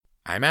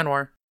I'm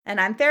Anwar. And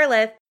I'm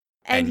Fairlith.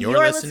 And you're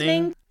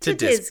listening to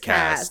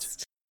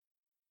Discast.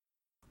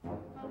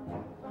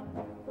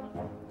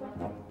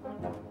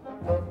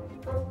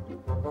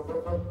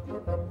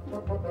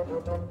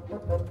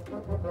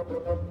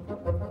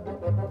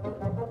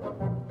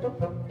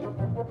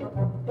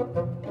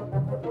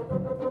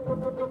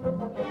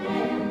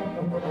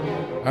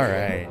 All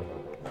right.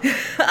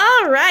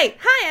 All right.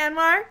 Hi,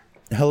 Anwar.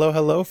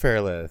 Hello,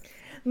 Fairlith.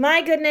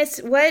 My goodness,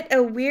 what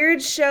a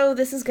weird show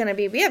this is going to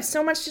be. We have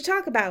so much to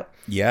talk about.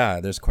 Yeah,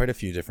 there's quite a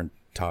few different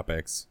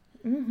topics.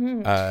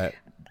 Mm-hmm.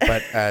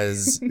 But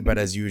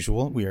as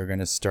usual, we are going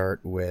to start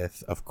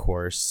with, of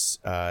course,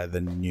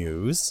 the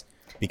news,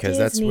 because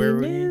that's where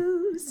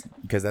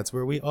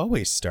we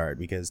always start.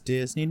 Because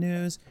Disney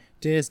news.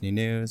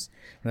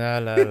 La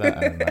la la.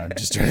 I'm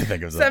just trying to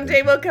think of something.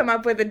 Someday we'll come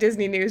up with a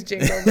Disney news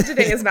jingle, but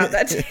today is not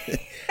that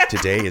day.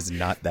 Today is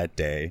not that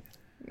day.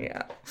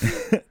 Yeah.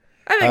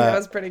 I think that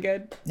was pretty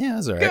good. Yeah,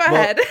 that's all right. Go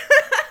ahead.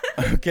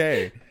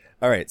 Okay.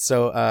 All right.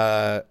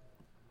 So,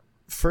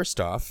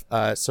 first off,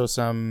 let's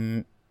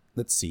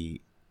see.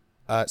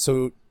 I'll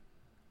talk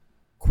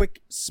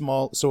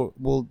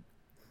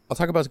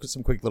about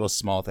some quick little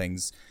small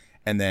things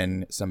and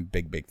then some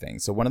big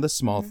things. So one of the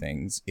small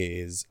things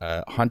is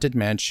Haunted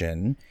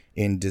Mansion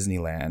in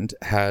Disneyland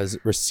has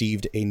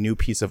received a new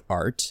piece of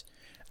art.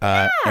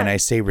 And I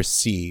say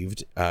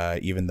received,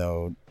 even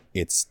though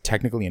it's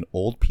technically an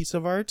old piece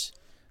of art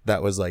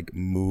that was like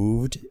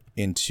moved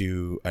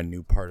into a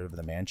new part of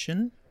the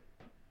mansion.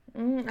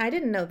 I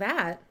didn't know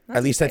that. That's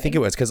At least exciting. I think it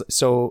was because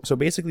so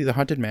basically the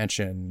Haunted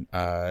Mansion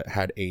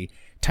had a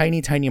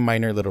tiny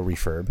minor little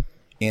refurb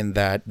in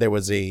that there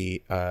was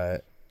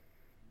an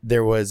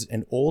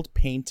old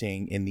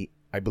painting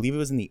I believe it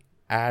was in the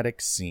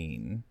attic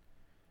scene,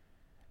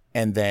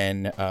 and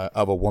then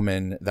of a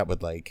woman that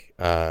would like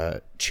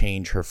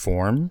change her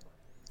form.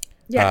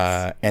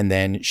 Yes. And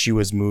then she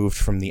was moved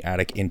from the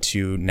attic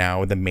into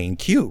now the main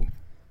queue.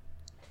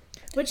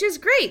 Which is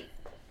great.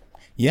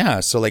 Yeah.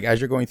 So like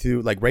as you're going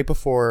through, like right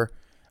before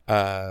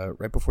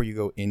you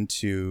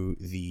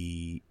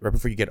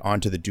get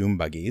onto the Doom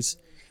buggies,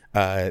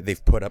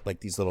 they've put up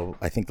like these little,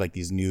 I think like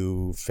these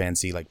new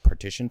fancy like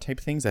partition type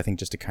things, I think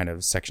just to kind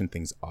of section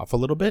things off a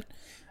little bit.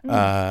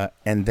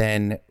 And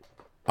then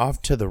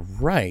off to the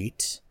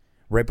right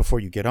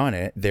before you get on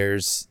it,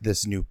 there's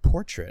this new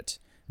portrait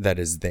that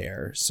is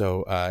there.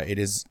 So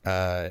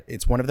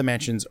it's one of the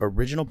mansion's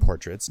original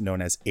portraits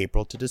known as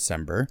April to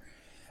December.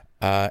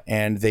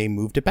 And they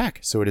moved it back.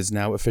 So it is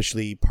now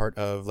officially part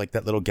of like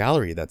that little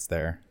gallery that's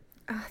there.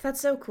 Oh, that's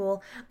so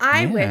cool.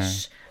 I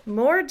wish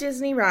more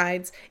Disney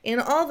rides in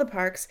all the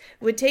parks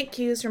would take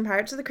cues from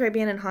Pirates of the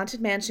Caribbean and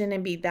Haunted Mansion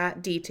and be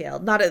that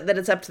detailed. Not that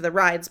it's up to the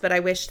rides, but I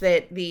wish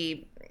that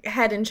the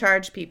head in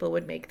charge people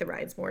would make the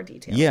rides more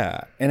detailed.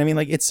 Yeah. And I mean,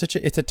 like it's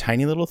a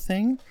tiny little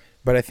thing,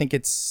 but I think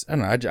it's, I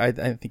don't know, I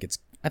think it's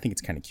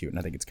kind of cute, and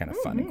I think it's kind of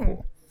fun and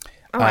cool.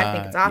 Oh, I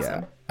think it's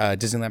awesome. Yeah.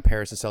 Disneyland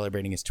Paris is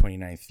celebrating its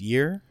 29th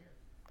year.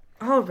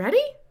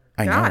 Already?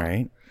 I know,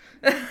 right?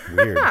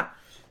 Weird.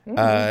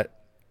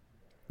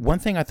 One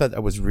thing I thought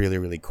that was really,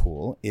 really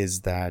cool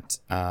is that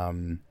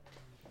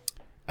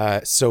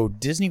so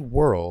Disney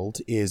World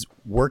is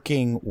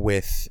working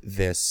with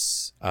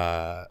this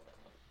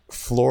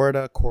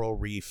Florida Coral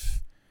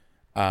Reef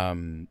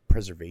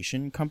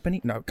preservation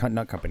company. No,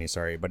 not company,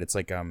 sorry, but it's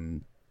like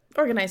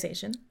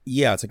organization.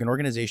 Yeah, it's like an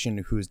organization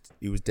who's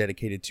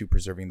dedicated to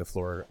preserving the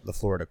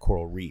Florida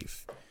Coral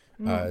Reef.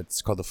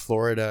 It's called the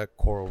Florida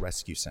Coral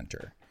Rescue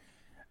Center.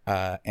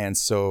 And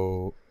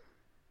so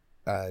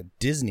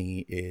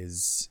Disney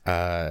is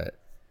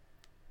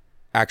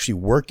actually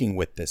working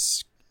with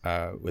this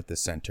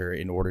center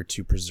in order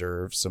to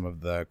preserve some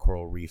of the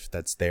coral reef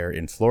that's there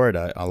in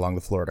Florida along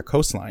the Florida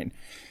coastline,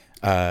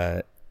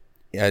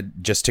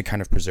 just to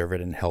kind of preserve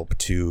it and help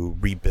to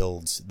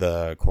rebuild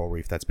the coral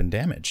reef that's been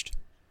damaged.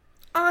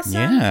 Awesome.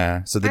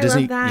 Yeah. So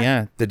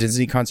the the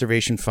Disney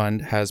Conservation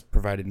Fund has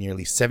provided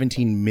nearly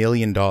 $17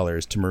 million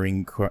to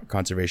marine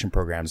conservation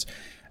programs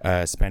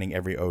spanning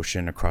every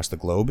ocean across the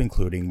globe,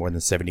 including more than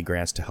 70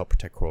 grants to help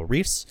protect coral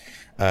reefs.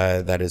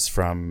 That is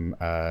from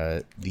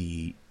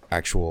the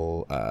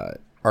actual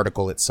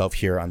article itself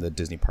here on the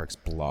Disney Parks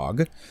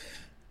blog.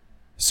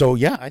 So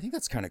yeah, I think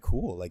that's kind of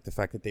cool. Like the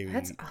fact that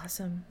that's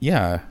awesome.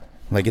 Yeah.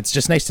 Like it's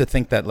just nice to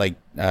think that like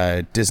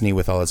Disney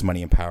with all its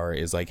money and power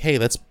is like, hey,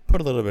 let's put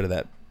a little bit of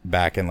that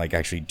back and like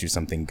actually do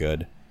something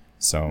good.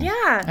 So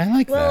yeah, I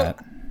like that.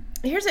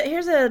 Here's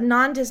a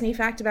non-Disney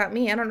fact about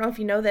me. I don't know if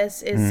you know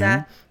this. Is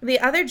the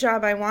other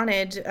job I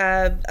wanted,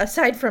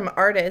 aside from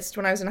artist,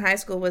 when I was in high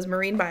school, was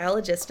marine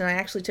biologist, and I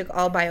actually took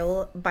all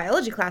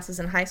biology classes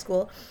in high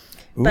school.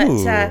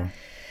 But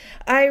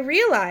I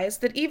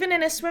realized that even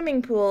in a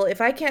swimming pool, if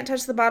I can't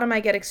touch the bottom,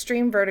 I get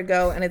extreme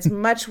vertigo, and it's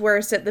much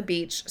worse at the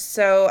beach.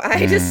 So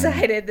I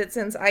decided that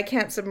since I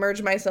can't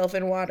submerge myself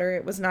in water,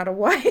 it was not a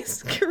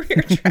wise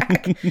career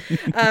track.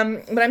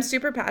 But I'm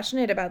super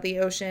passionate about the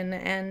ocean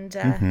and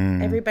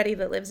everybody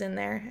that lives in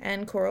there,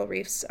 and coral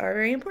reefs are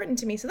very important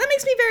to me. So that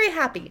makes me very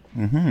happy.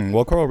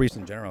 Well, coral reefs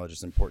in general are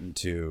just important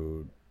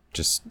to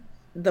just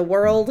the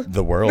world.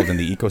 The world and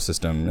the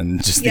ecosystem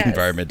and just the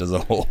environment as a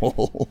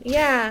whole.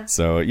 Yeah.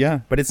 So,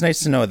 yeah. But it's nice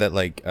to know that,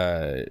 like,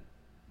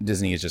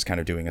 Disney is just kind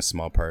of doing a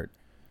small part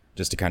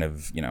just to kind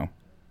of, you know,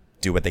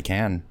 do what they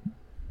can.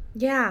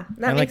 Yeah.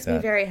 That makes me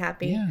very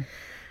happy. Yeah.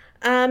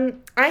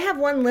 I have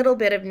one little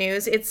bit of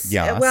news. It's,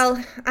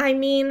 well, I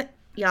mean,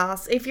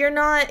 yes. If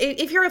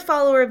you're a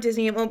follower of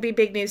Disney, it won't be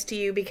big news to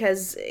you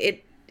because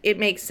it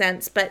makes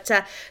sense. But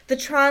the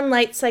Tron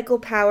Light Cycle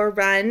Power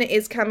Run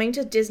is coming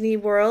to Disney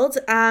World.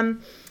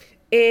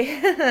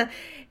 The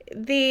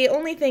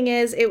only thing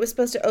is it was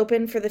supposed to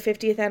open for the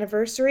 50th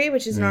anniversary,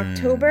 which is in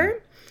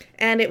October.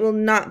 And it will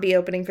not be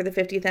opening for the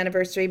 50th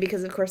anniversary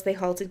because, of course, they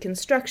halted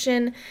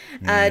construction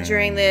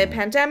during the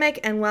pandemic.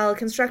 And while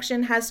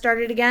construction has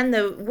started again,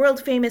 the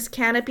world-famous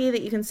canopy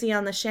that you can see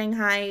on the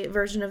Shanghai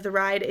version of the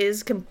ride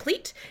is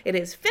complete. It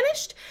is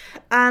finished.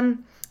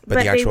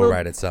 But the actual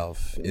ride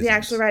itself isn't. The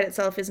actual ride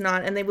itself is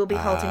not, and they will be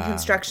halting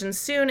construction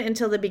soon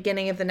until the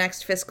beginning of the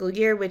next fiscal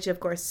year, which,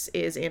 of course,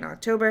 is in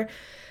October.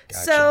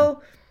 Gotcha.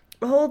 So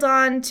hold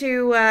on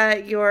to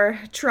your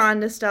Tron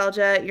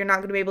nostalgia. You're not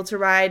going to be able to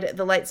ride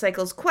the light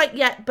cycles quite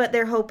yet, but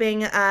they're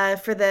hoping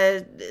for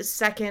the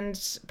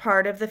second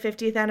part of the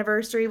 50th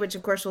anniversary, which,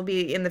 of course, will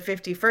be in the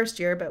 51st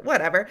year, but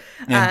whatever.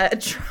 Yeah.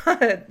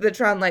 The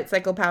Tron Light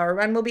Cycle Power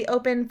Run will be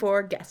open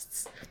for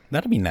guests.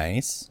 That'll be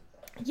nice.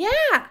 Yeah.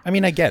 I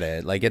mean, I get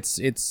it. Like, it's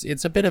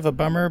a bit of a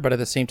bummer, but at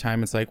the same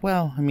time, it's like,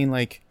 well, I mean,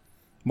 like,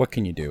 what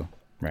can you do,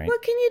 right?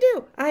 What can you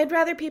do? I'd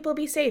rather people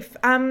be safe.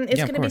 It's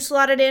going to be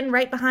slotted in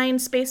right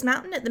behind Space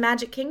Mountain at the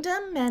Magic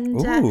Kingdom.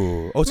 And,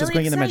 so it's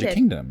going in the Magic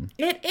Kingdom.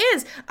 It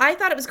is. I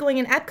thought it was going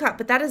in Epcot,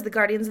 but that is the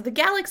Guardians of the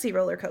Galaxy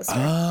roller coaster.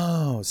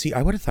 Oh, see,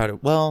 I would have thought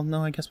it. Well,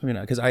 no, I guess maybe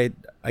not. Because I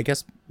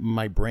guess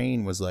my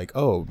brain was like,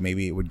 oh,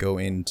 maybe it would go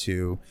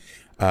into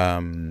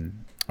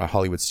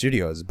Hollywood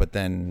Studios, but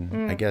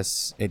then I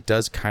guess it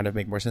does kind of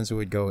make more sense it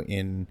would go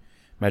in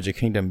Magic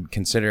Kingdom,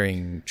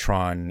 considering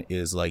Tron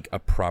is like a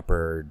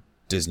proper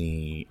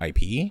Disney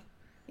IP.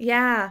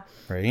 Yeah.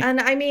 Right. And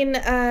I mean,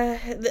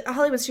 the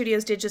Hollywood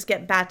Studios did just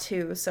get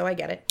Batuu, so I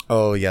get it.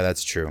 Oh yeah,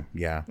 that's true.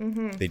 Yeah.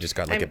 They just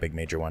got like a big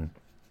major one.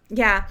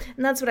 Yeah,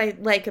 and that's what I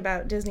like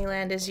about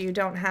Disneyland is you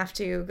don't have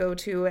to go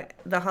to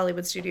the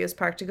Hollywood Studios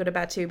park to go to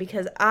Batuu,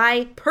 because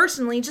I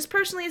personally as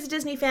a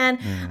Disney fan,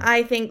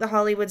 I think the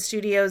Hollywood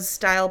Studios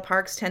style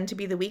parks tend to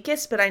be the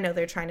weakest, but I know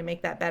they're trying to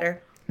make that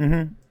better.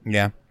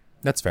 Yeah,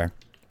 that's fair.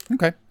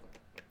 Okay.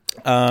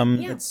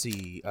 Let's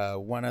see.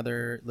 One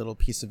other little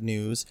piece of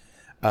news.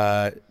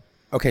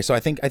 Okay, so I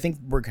think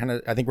we're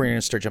going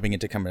to start jumping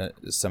into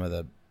some of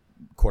the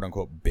quote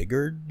unquote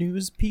bigger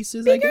news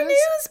pieces. Bigger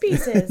news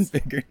pieces.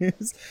 Bigger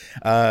news.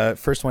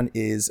 First one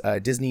is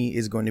Disney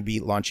is going to be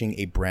launching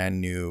a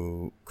brand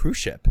new cruise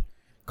ship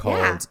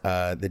called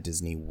the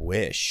Disney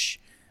Wish.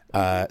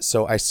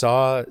 So I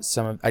saw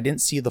I didn't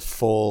see the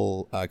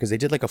full because they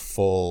did like a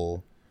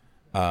full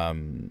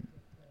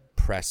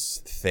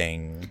press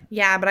thing.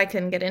 Yeah, but I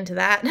couldn't get into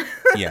that.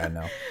 Yeah,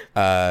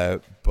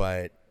 no.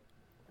 But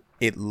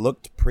it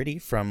looked pretty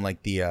from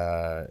like the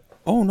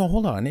oh no,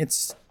 hold on,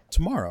 it's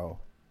tomorrow.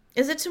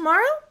 Is it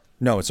tomorrow?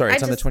 No, sorry,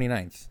 it's on the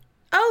 29th.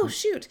 Oh,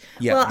 shoot.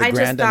 Yeah, well, the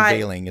grand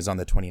unveiling is on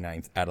the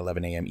 29th at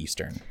 11 a.m.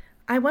 Eastern.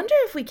 I wonder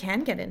if we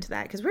can get into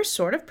that, because we're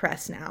sort of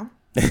press now.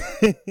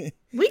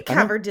 We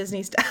cover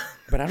Disney stuff.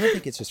 But I don't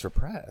think it's just for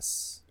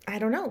press. I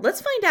don't know.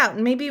 Let's find out.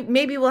 Maybe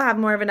we'll have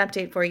more of an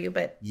update for you,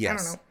 but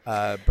yes.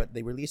 I don't know. But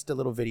they released a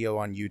little video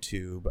on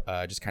YouTube,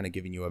 just kind of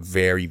giving you a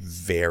very,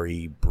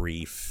 very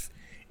brief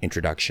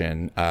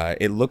introduction.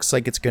 It looks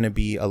like it's going to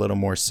be a little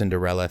more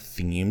Cinderella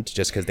themed,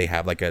 just because they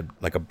have like a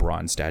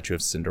bronze statue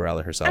of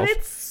Cinderella herself. And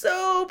it's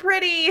so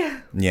pretty.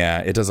 Yeah,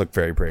 it does look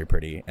very, very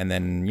pretty. And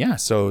then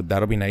so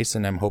that'll be nice.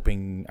 And I'm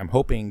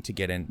hoping to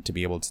get in to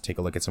be able to take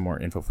a look at some more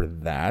info for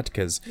that,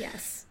 because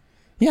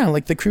yeah,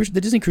 like the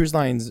Disney cruise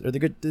lines or the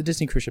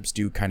Disney cruise ships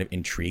do kind of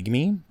intrigue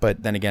me.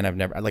 But then again, I've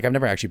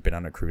never actually been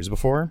on a cruise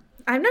before.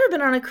 I've never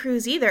been on a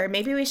cruise either.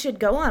 Maybe we should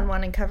go on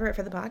one and cover it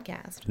for the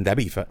podcast.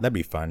 That'd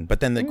be fun. But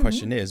then the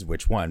question is,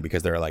 which one?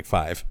 Because there are like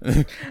 5.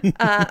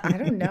 I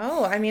don't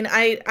know. I mean,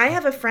 I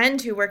have a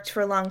friend who worked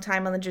for a long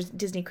time on the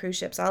Disney cruise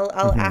ships. I'll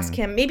ask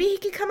him. Maybe he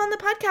could come on the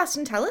podcast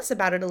and tell us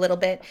about it a little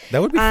bit.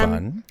 That would be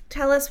fun.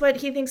 Tell us what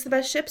he thinks the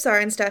best ships are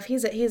and stuff.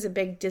 He's a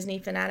big Disney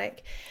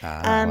fanatic.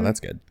 Well, that's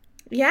good.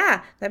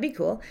 Yeah, that'd be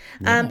cool.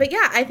 Yeah. But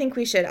yeah, I think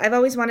we should. I've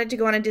always wanted to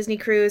go on a Disney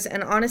cruise,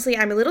 and honestly,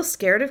 I'm a little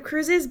scared of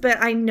cruises,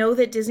 but I know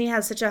that Disney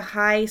has such a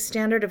high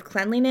standard of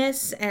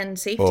cleanliness and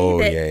safety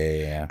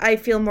that I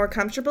feel more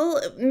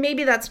comfortable.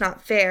 Maybe that's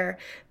not fair,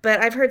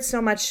 but I've heard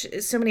so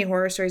many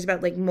horror stories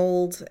about like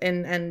mold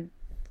and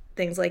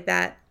things like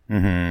that.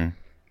 Yeah.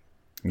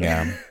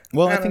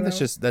 Well, I think that's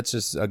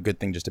just a good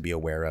thing just to be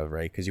aware of,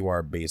 right? Because you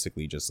are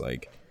basically just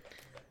like,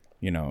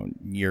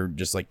 you're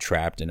just like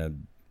trapped in a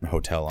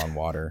hotel on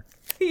water.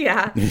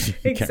 Yeah,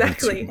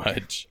 exactly. Too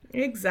much.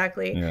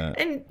 Exactly. Yeah.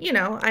 And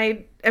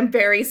I am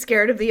very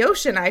scared of the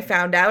ocean, I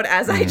found out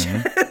as I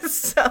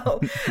just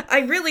so I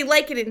really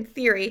like it in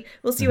theory.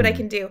 We'll see what I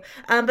can do.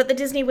 But the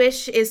Disney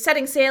Wish is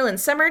setting sail in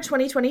summer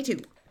 2022.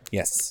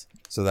 Yes.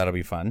 So that'll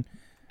be fun.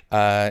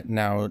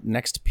 Now,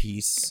 next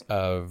piece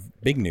of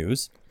big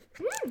news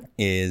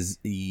is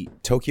the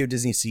Tokyo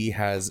Disney Sea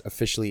has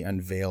officially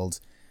unveiled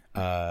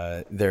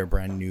their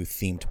brand new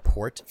themed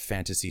port,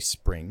 Fantasy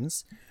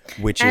Springs,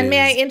 which and is...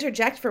 may I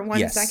interject for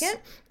 1 second?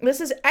 This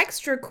is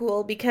extra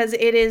cool because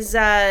it is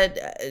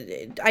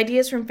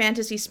ideas from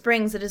Fantasy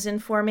Springs that is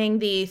informing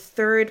the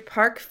third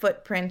park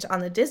footprint on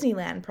the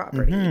Disneyland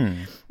property.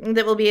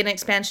 That will be an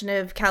expansion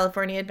of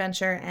California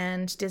Adventure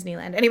and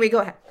Disneyland. Anyway, go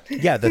ahead.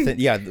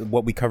 Yeah,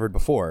 what we covered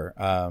before.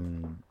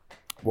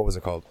 What was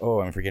it called? Oh,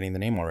 I'm forgetting the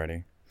name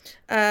already.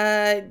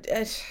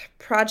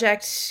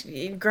 Project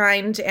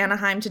grind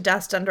Anaheim to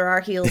dust under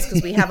our heels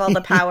because we have all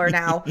the power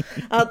now.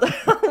 I'll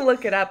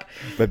look it up.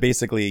 But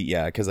basically,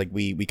 yeah, because like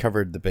we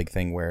covered the big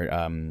thing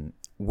where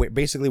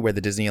basically where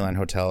the Disneyland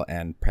Hotel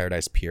and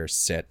Paradise Pier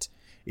sit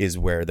is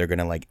where they're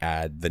gonna like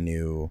add the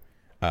new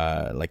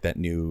like that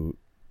new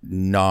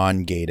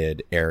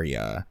non-gated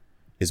area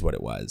is what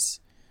it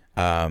was.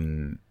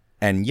 And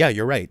yeah,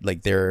 you're right.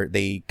 Like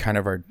they kind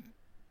of are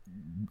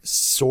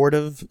sort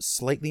of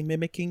slightly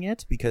mimicking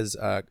it because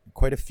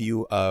quite a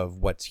few of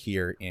what's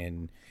here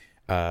in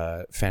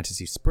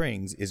Fantasy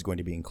Springs is going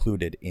to be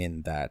included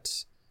in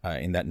that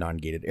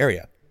non-gated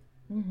area.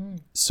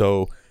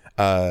 So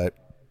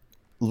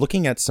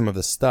looking at some of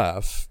the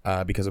stuff,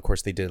 because of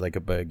course they did like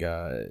a big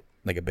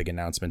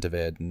announcement of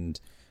it, and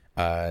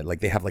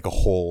like they have like a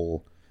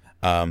whole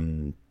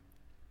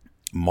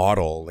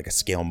model, like a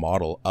scale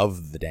model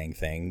of the dang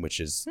thing, which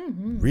is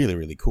really,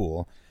 really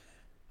cool.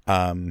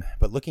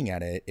 But looking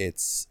at it,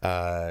 it's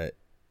going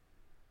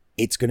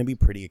to be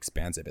pretty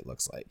expansive. It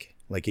looks like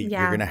you're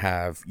going to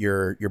have,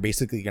 you're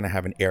basically going to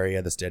have an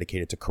area that's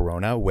dedicated to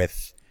Corona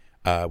with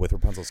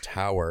Rapunzel's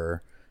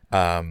tower,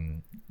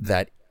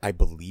 that I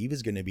believe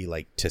is going to be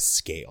like to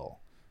scale.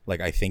 Like,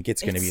 I think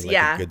it's going to be like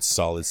a good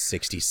solid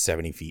 60,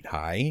 70 feet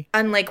high.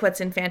 Unlike what's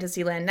in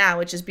Fantasyland now,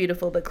 which is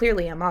beautiful, but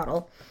clearly a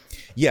model.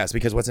 Yes,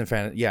 because what's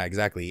in yeah,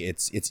 exactly.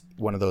 It's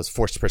one of those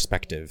forced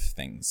perspective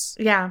things.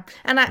 Yeah.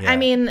 And I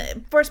mean,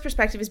 forced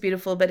perspective is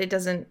beautiful, but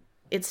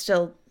it's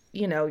still,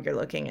 you're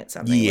looking at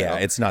something. Yeah,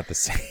 it's not the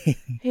same.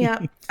 Yeah.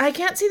 I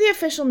can't see the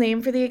official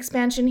name for the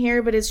expansion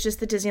here, but it's just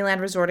the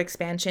Disneyland Resort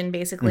expansion,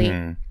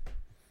 basically.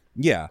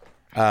 Yeah.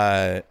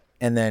 And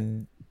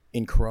then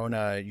in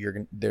Corona,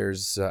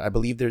 there's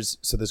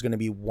going to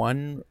be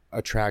one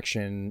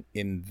attraction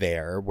in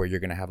there where you're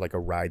going to have like a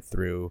ride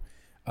through.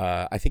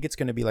 I think it's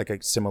going to be like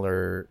a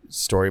similar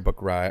storybook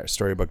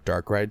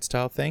dark ride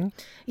style thing.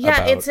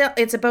 Yeah,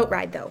 it's a boat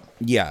ride though.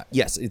 Yeah,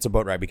 yes, it's a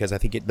boat ride because I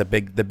think the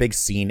big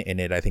scene in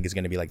it I think is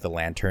going to be like the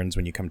lanterns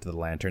when you come to the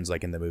lanterns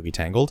like in the movie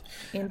Tangled.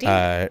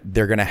 Indeed.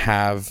 They're going to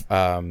have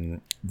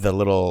the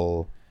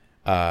little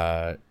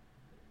restaurant,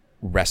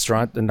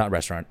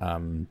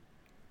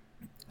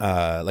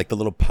 like the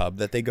little pub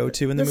that they go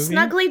to in the movie.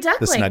 Snuggly Duckling.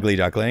 The Snuggly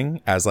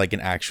Duckling as like an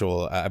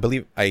actual,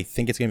 I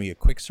think it's going to be a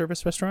quick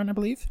service restaurant, I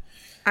believe.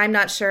 I'm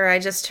not sure. I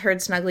just heard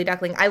Snuggly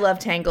Duckling. I love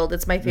Tangled.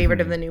 It's my favorite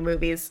of the new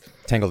movies.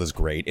 Tangled is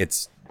great.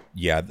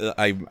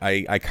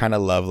 I kind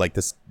of love like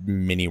this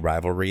mini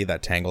rivalry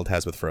that Tangled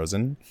has with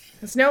Frozen.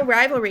 There's no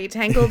rivalry.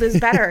 Tangled is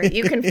better.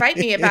 You can fight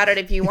me about it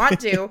if you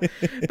want to,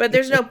 but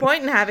there's no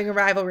point in having a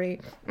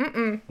rivalry.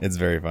 It's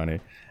very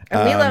funny.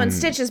 And Lilo and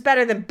Stitch is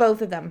better than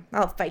both of them.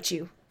 I'll fight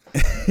you.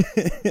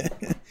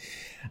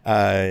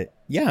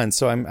 And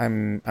so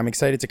I'm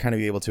excited to kind of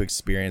be able to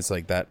experience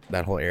like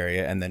that whole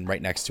area, and then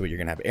right next to it you're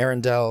gonna have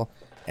Arendelle,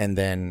 and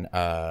then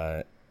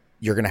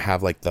you're gonna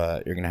have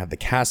the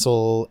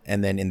castle,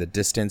 and then in the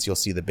distance you'll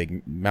see the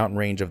big mountain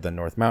range of the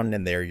North Mountain,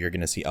 and there you're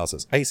gonna see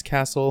Elsa's ice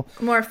castle.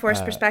 More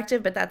forced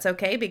perspective, but that's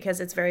okay because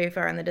it's very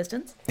far in the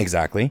distance.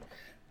 Exactly.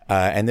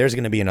 And there's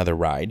gonna be another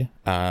ride.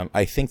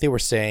 I think they were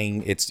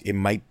saying it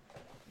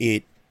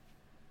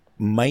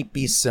might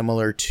be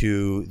similar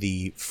to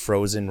the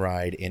Frozen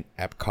ride in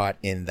Epcot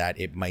in that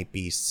it might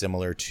be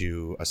similar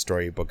to a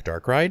Storybook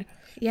Dark Ride.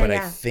 I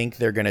think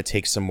they're going to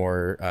take some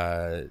more,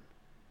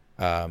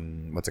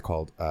 some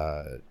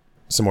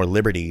more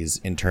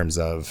liberties in terms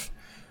of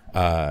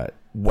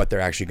what they're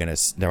actually going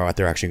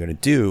to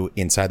do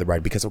inside the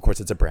ride, because of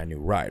course it's a brand new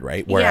ride,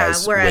 right?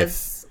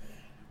 Whereas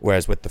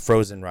with the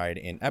Frozen ride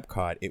in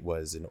Epcot, it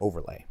was an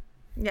overlay.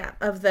 Yeah,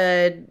 of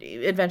the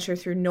adventure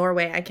through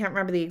Norway. I can't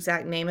remember the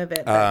exact name of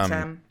it.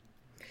 But,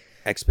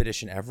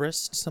 Expedition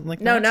Everest, something like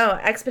that? No.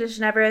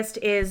 Expedition Everest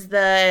is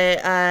the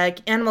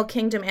Animal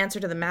Kingdom answer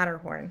to the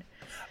Matterhorn.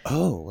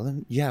 Oh, well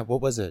then, yeah,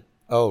 what was it?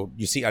 Oh,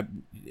 you see,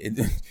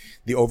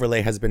 the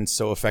overlay has been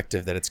so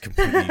effective that it's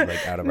completely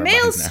like out of our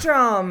minds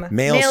now.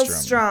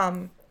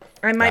 Maelstrom.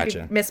 I might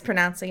be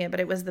mispronouncing it, but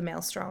it was the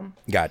Maelstrom.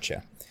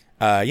 Gotcha.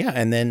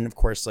 And then, of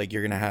course, like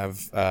you're going to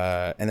have,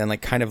 and then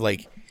like kind of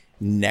like,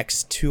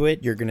 next to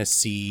it, you're going to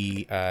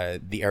see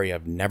the area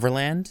of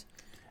Neverland.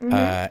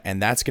 And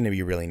that's going to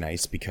be really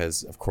nice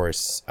because, of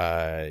course,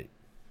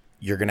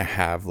 you're going to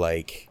have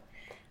like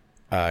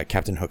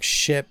Captain Hook's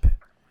ship.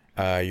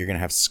 You're going to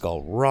have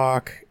Skull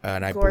Rock.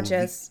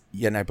 Gorgeous.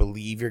 And I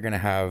believe you're going to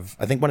have,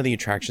 I think one of the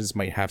attractions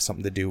might have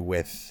something to do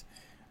with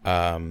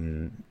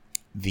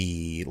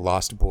the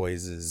Lost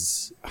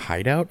Boys'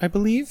 hideout, I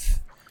believe.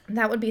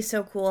 That would be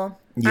so cool.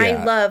 Yeah.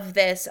 I love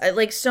this.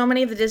 Like, so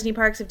many of the Disney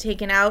parks have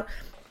taken out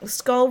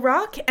Skull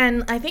Rock,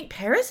 and I think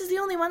Paris is the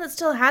only one that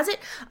still has it.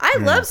 I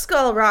love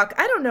Skull Rock.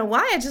 I don't know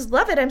why. I just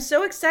love it. I'm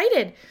so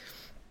excited.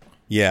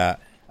 Yeah.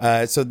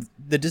 So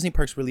the Disney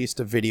parks released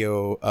a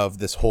video of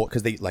this whole,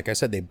 because they, like I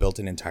said, they built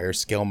an entire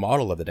scale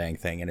model of the dang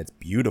thing, and it's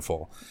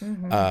beautiful.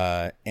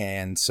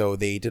 And so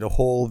they did a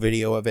whole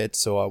video of it.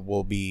 So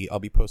I'll be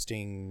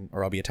posting,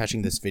 or I'll be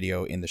attaching this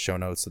video in the show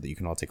notes so that you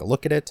can all take a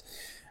look at it,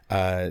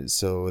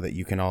 so that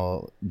you can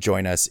all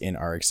join us in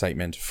our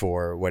excitement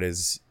for what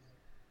is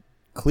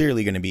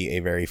clearly going to be a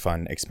very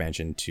fun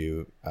expansion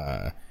to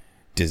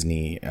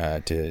Disney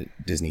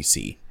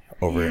Sea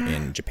over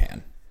in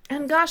Japan.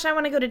 And gosh, I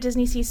want to go to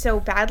Disney Sea so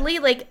badly.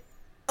 Like,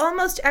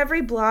 almost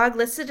every blog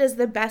listed as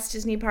the best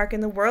Disney park in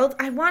the world.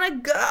 I want to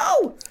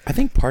go. I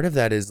think part of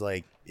that is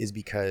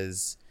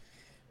because,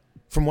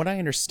 from what I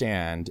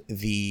understand,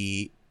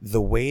 the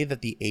way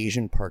that the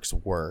Asian parks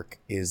work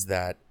is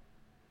that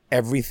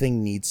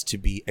everything needs to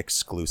be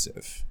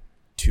exclusive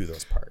to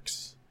those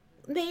parks.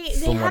 They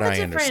from have what a I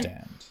different,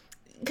 understand.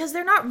 because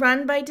they're not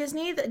run by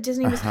Disney.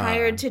 Disney was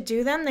hired to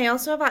do them. They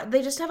also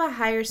they just have a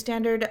higher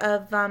standard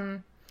of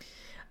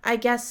I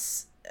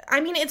guess,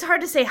 I mean, it's hard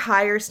to say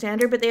higher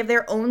standard, but they have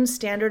their own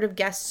standard of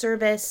guest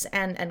service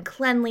and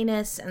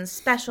cleanliness and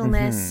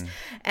specialness.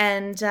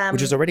 And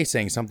which is already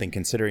saying something,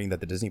 considering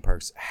that the Disney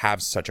parks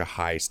have such a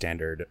high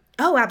standard.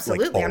 Oh,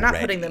 absolutely. Like, I'm not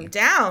putting them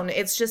down.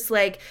 It's just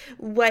like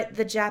what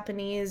the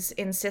Japanese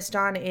insist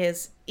on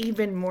is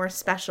even more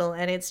special.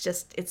 And it's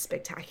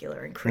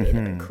spectacular and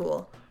creative and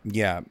cool.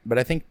 Yeah. But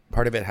I think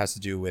part of it has to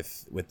do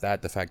with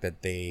that, the fact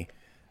that they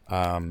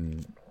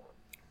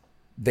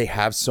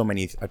have so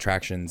many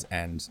attractions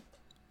and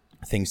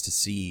things to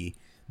see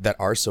that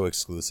are so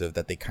exclusive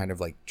that they kind of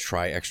like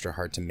try extra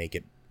hard to make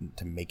it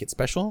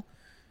special.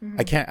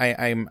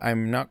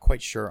 I'm not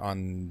quite sure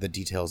on the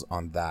details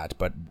on that,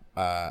 but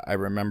I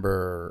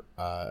remember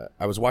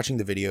I was watching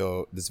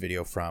this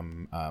video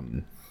from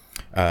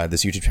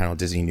this YouTube channel,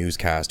 Disney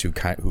Newscast,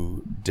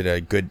 who did a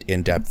good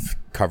in-depth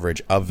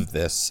coverage of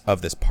this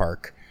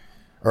park,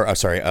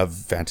 of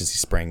Fantasy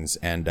Springs,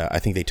 and I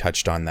think they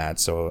touched on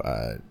that.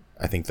 So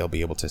I think they'll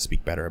be able to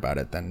speak better about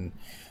it than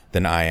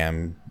I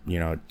am,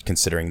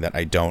 considering that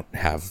I don't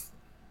have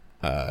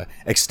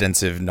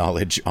extensive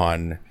knowledge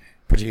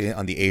particularly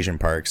on the Asian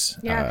parks.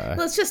 Yeah,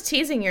 well, it's just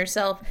teasing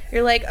yourself.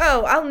 You're like,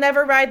 oh, I'll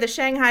never ride the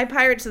Shanghai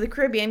Pirates of the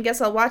Caribbean.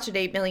 Guess I'll watch it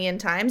 8 million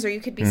times. Or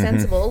you could be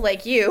sensible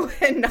like you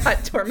and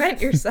not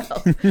torment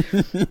yourself.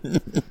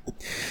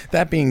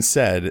 That being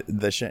said,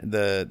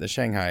 the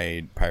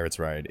Shanghai Pirates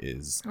ride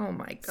is oh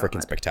my god,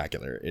 freaking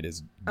spectacular. It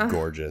is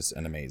gorgeous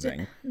and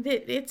amazing.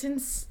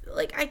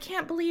 Like, I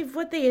can't believe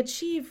what they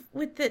achieve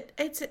with it.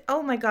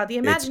 Oh my god, the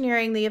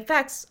Imagineering, the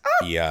effects.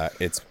 Oh! Yeah,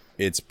 it's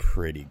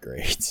pretty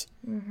great.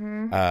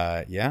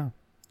 Yeah.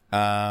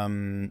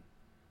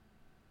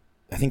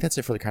 I think that's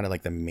it for kind of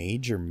like the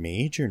major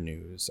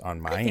news on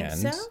my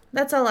end. So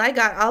that's all I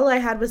got. All I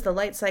had was the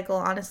light cycle.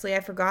 Honestly, I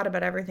forgot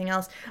about everything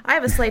else. I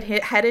have a slight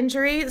head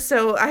injury,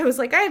 so I was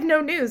like, I have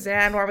no news.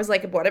 And Anwar was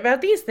like, what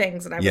about these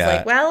things? And I was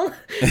like, well,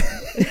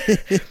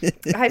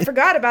 I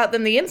forgot about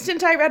them the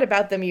instant I read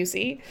about them, you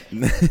see.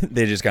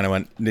 They just kind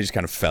of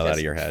fell out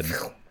of your head.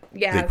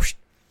 Yeah.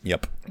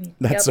 Yep.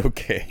 That's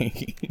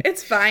okay.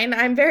 It's fine.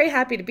 I'm very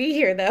happy to be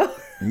here, though.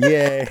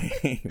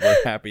 Yay.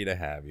 We're happy to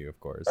have you, of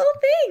course. Oh,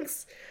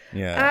 thanks.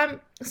 Yeah.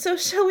 So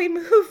shall we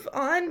move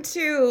on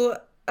to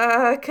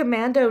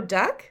Commando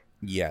Duck?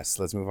 Yes,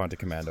 let's move on to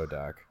Commando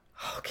Duck.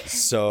 Okay.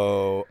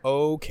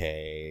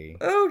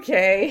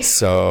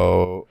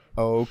 So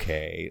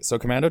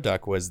Commando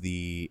Duck was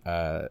the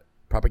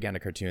propaganda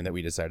cartoon that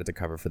we decided to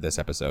cover for this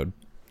episode.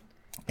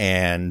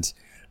 And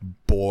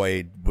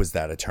boy, was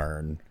that a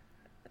turn.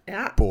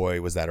 Yeah.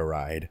 Boy, was that a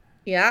ride.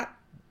 Yeah.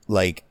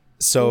 Like,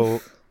 so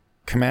Oof.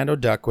 Commando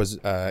Duck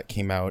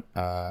came out,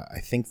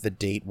 I think the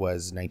date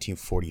was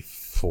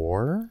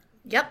 1944.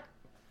 Yep.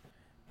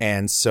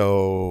 And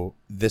so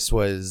this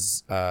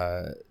is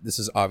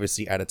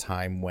obviously at a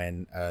time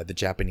when the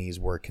Japanese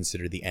were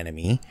considered the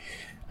enemy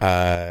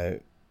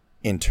in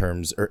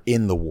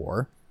the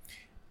war.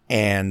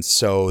 And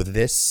so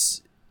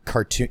this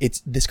cartoon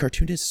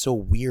is so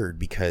weird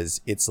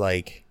because it's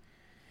like,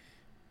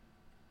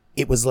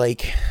 it was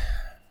like,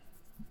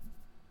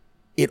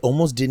 it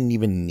almost didn't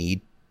even need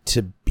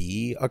to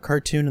be a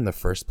cartoon in the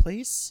first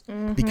place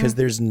because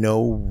there's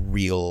no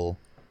real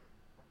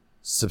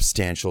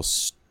substantial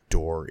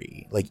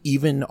story. Like,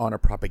 even on a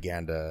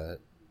propaganda,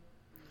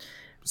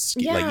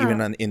 like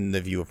even in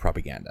the view of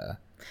propaganda.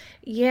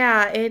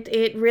 Yeah,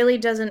 it really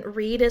doesn't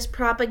read as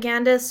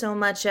propaganda so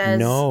much as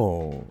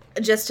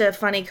just a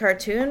funny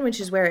cartoon, which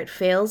is where it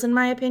fails, in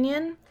my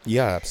opinion.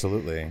 Yeah,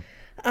 absolutely.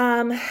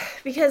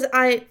 Because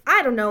I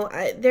don't know,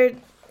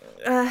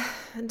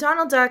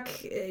 Donald Duck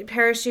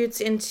parachutes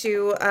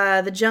into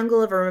the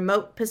jungle of a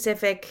remote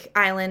Pacific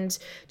island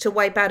to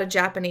wipe out a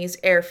Japanese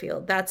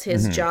airfield. That's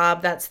his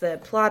job. That's the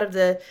plot of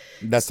the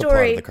story. That's the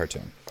plot of the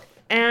cartoon.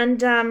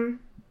 And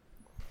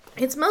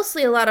it's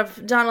mostly a lot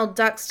of Donald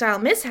Duck style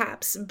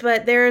mishaps,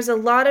 but there's a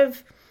lot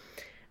of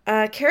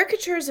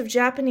Caricatures of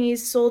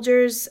Japanese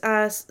soldiers,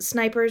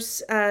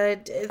 snipers. I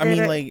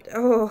mean, like,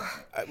 oh,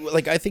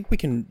 like I think we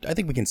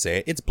can say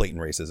it. It's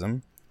blatant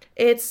racism.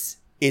 it's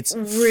It's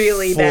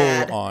really full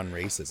bad. on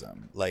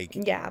racism. Like,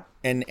 Yeah.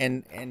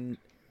 and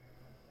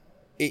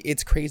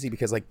it's crazy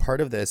because like part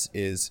of this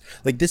is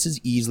like this is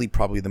easily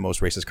probably the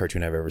most racist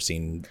cartoon I've ever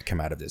seen come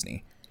out of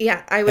Disney.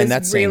 Yeah, I And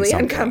that's was saying really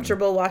something.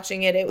 uncomfortable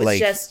watching it. It was Like,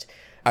 just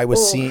I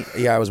was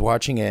oh. I was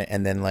watching it,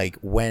 and then like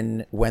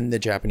when the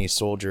Japanese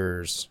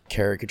soldiers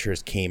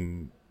caricatures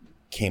came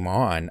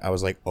on, I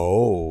was like,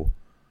 oh,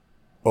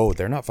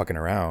 they're not fucking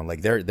around.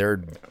 Like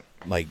they're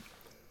like,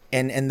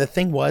 and the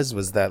thing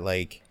was that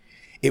like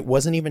it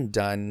wasn't even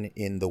done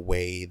in the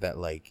way that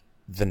like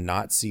the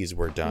Nazis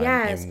were done,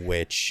 Yes. in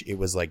which it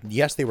was like,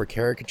 yes, they were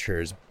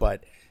caricatures,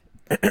 but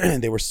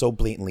they were so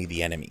blatantly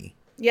the enemy.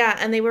 Yeah,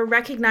 and they were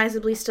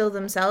recognizably still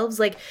themselves.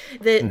 Like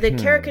the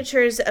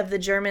caricatures of the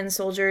German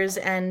soldiers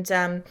and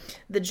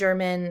the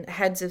German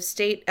heads of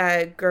state,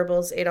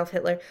 Goebbels, Adolf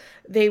Hitler,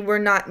 they were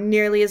not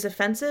nearly as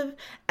offensive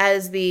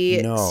as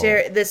the No.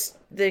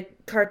 the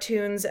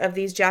cartoons of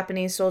these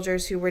Japanese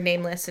soldiers who were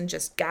nameless and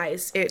just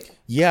guys.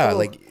 Yeah, Oh.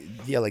 like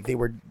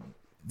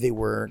they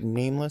were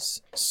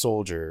nameless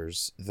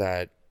soldiers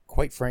that,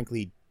 quite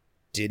frankly,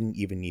 didn't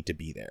even need to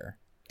be there.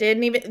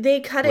 Didn't even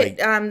they cut Like-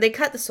 it? They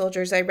cut the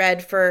soldiers. I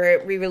read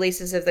for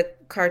re-releases of the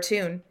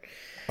cartoon.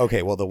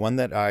 Okay, well, the one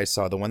that I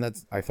saw, the one that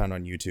I found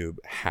on YouTube,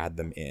 had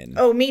them in,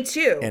 Oh, me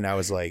too. and I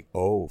was like,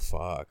 oh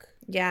fuck.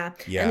 Yeah.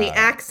 Yeah. And the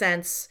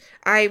accents,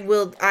 I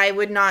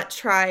would not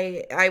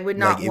try, I would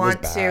not Like, it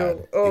want was to.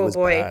 bad. Oh, it was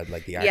boy. bad.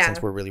 Like the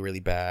accents were really,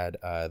 really bad.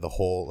 The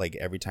whole, like,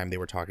 every time they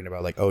were talking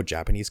about like, oh,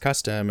 Japanese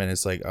custom, and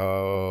it's like,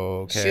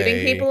 oh, okay.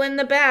 Shooting people in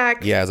the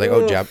back. Yeah, it's like,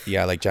 Oof.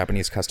 like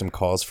Japanese custom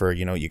calls for,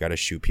 you got to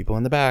shoot people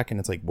in the back, and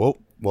it's like, whoa.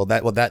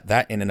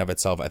 That in and of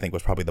itself, I think,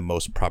 was probably the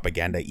most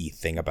propaganda-y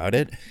thing about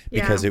it,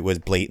 because Yeah. it was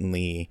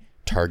blatantly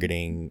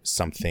targeting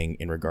something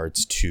in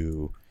regards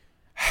to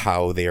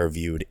how they are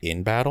viewed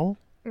in battle,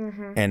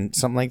 and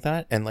something like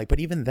that. And like, but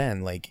even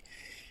then, like,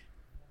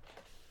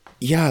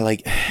 yeah,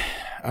 like,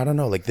 I don't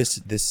know, like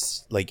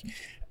this, like,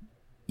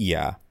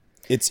 yeah,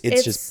 it's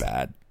just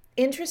bad.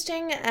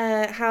 Interesting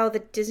how the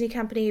Disney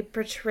company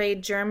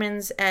portrayed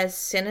Germans as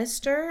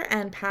sinister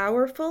and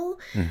powerful,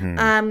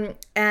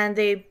 and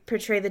they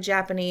portray the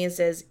Japanese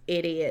as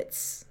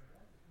idiots.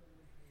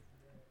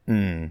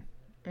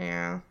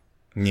 Yeah.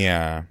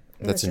 Yeah,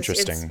 that's It's just-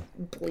 interesting.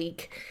 It's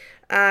bleak.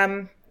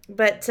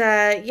 But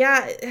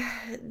yeah,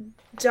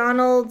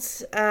 Donald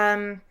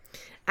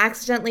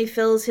accidentally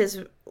fills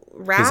his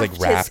raft, His like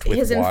raft with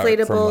his water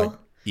inflatable. from, like,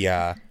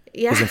 yeah.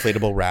 Yeah. His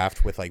inflatable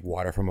raft with like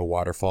water from a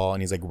waterfall,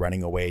 and he's like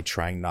running away,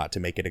 trying not to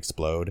make it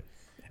explode.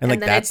 And like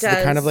then it that's the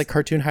kind of does. like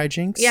cartoon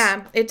hijinks.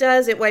 Yeah, it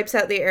does. It wipes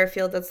out the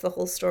airfield. That's the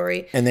whole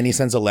story. And then he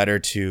sends a letter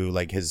to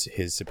like his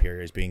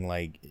superiors, being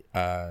like,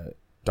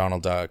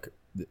 Donald Duck,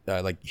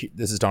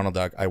 this is Donald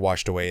Duck. I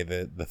washed away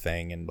the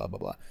thing, and blah blah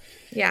blah.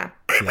 Yeah.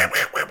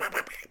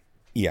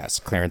 Yes,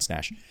 Clarence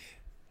Nash.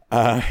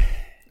 I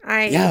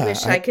Yeah,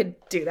 wish I could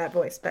do that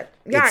voice, but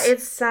yeah,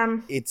 it's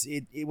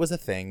It was a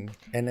thing,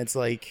 and it's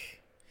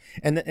like,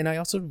 and I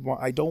also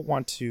I don't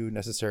want to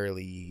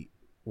necessarily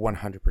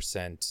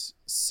 100%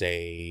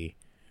 say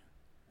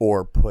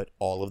or put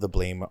all of the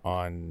blame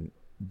on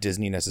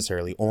Disney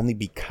necessarily, only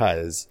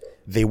because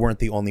they weren't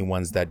the only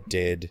ones that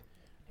did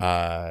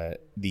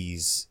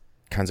these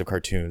kinds of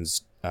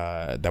cartoons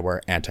that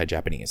were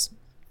anti-Japanese,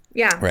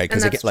 yeah, right?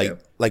 Because and that's true.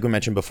 like we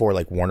mentioned before,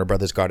 like Warner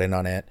Brothers got in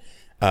on it.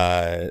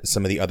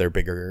 Some of the other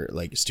bigger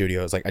like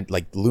studios, like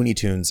Looney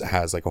Tunes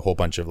has like a whole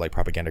bunch of like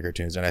propaganda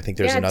cartoons, and I think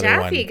there's another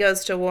Daffy one.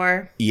 goes to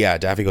war. Yeah,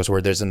 Daffy Goes to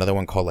War. There's another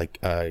one called like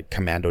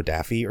Commando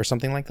Daffy or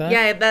something like that.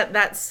 Yeah,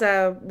 that's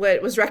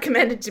what was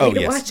recommended to me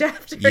to yes. watch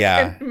after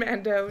Yeah.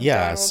 Commando.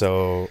 Yeah,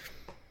 Donald.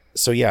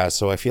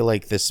 so I feel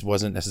like this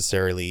wasn't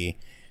necessarily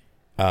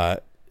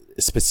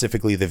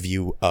specifically the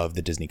view of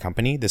the Disney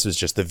company. This was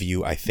just the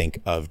view, I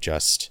think, of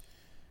just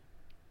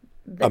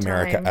The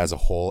America time. as a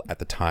whole at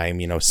the time.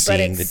 But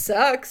Seeing it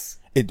sucks.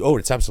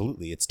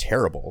 it's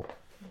terrible.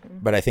 Mm-hmm.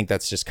 But I think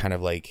that's just kind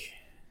of like,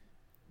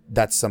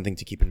 that's something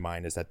to keep in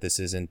mind, is that this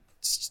isn't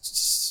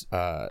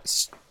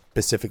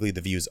specifically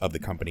the views of the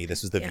company.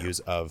 This is the views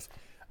of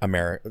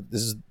America.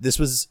 This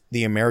was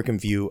the American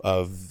view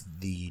of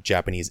the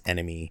Japanese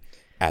enemy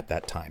at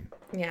that time.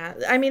 Yeah,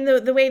 I mean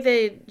the way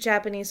the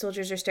Japanese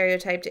soldiers are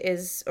stereotyped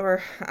is,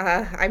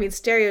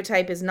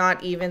 stereotype is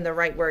not even the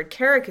right word.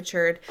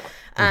 Caricatured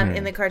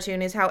in the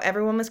cartoon is how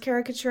everyone was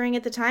caricaturing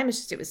at the time. It's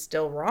just it was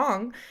still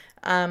wrong.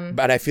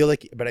 But I feel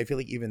like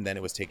even then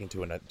it was taken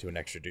to an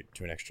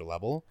extra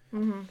level,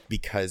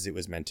 because it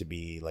was meant to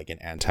be like an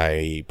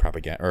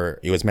anti-propaganda, or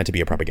it was meant to be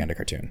a propaganda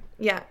cartoon.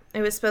 Yeah,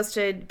 it was supposed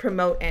to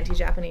promote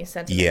anti-Japanese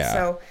sentiment. Yeah.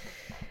 So,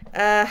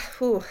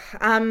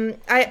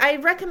 I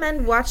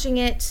recommend watching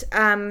it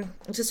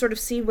to sort of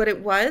see what it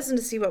was and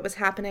to see what was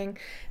happening.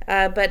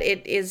 But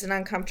it is an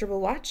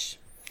uncomfortable watch.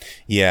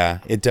 Yeah,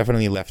 it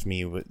definitely left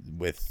me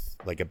with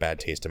like a bad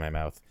taste in my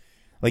mouth.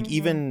 Like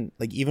even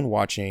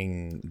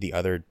watching the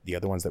other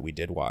ones that we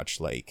did watch,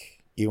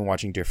 like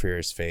Dear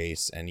Fear's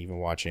Face, and even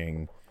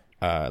watching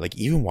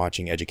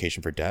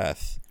Education for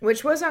Death,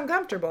 which was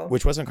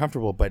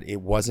uncomfortable. But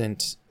it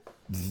wasn't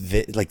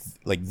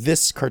like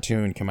this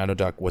cartoon, Commando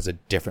Duck, was a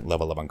different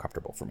level of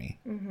uncomfortable for me.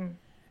 Mm-hmm.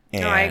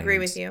 And, I agree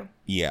with you.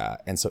 Yeah,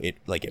 and so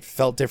it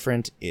felt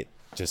different. It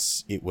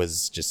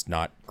was just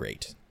not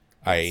great.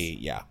 I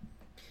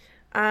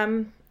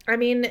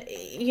mean,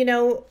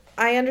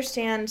 I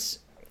understand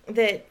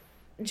that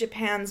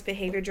Japan's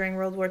behavior during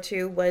World War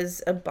II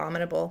was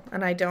abominable,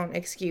 and I don't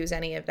excuse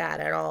any of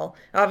that at all.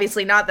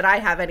 Obviously, not that I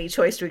have any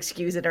choice to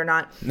excuse it or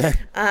not.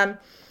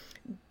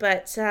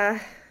 But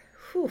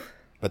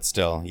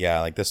still,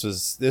 yeah, like this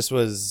was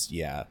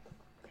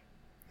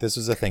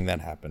a thing that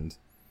happened.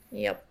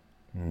 Yep.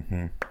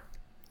 Mm-hmm.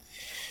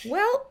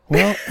 Well.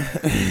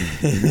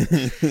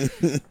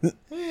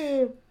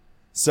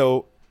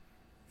 So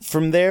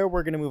from there,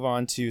 we're going to move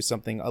on to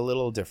something a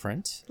little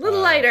different. A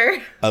little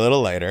lighter.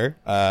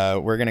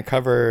 We're going to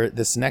cover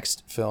this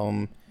next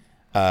film,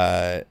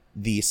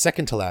 the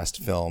second to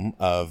last film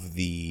of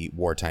the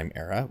wartime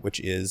era, which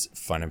is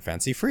Fun and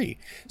Fancy Free.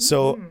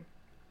 So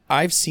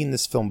I've seen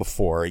this film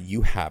before.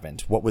 You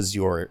haven't. What was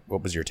your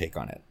take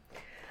on it?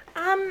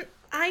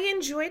 I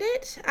enjoyed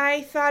it.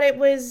 I thought it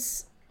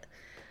was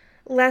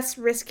less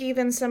risky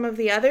than some of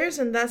the others,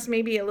 and thus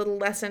maybe a little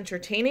less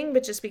entertaining,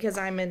 but just because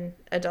I'm an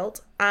adult.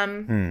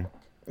 So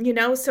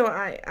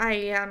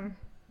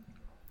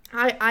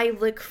I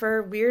look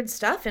for weird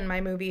stuff in my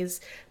movies,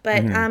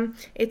 but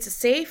it's a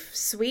safe,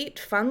 sweet,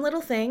 fun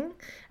little thing.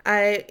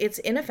 It's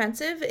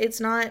inoffensive. It's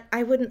not,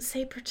 I wouldn't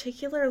say,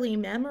 particularly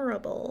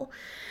memorable.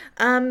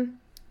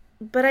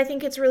 But I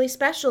think it's really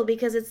special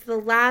because it's the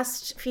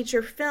last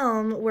feature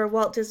film where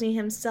Walt Disney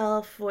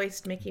himself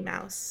voiced Mickey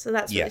Mouse. So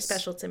that's really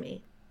special to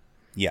me.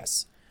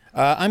 Yes.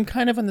 I'm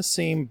kind of in the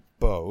same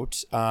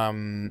boat.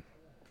 So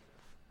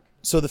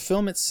the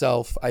film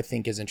itself, I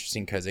think, is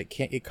interesting because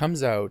it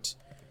comes out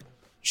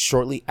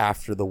shortly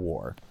after the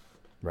war,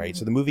 right? Mm-hmm.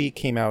 So the movie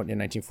came out in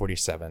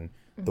 1947.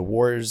 Mm-hmm. The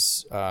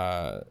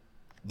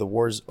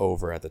war's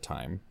over at the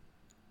time.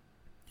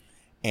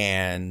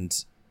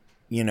 And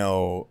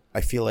I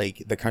feel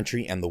like the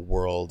country and the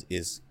world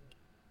is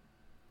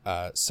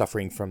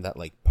suffering from that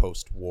like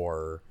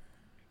post-war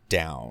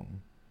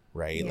down,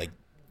 right? Yeah. Like,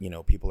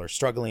 people are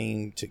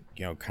struggling to,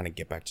 kind of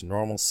get back to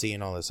normalcy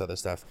and all this other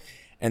stuff.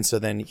 And so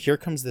then here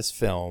comes this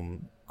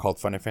film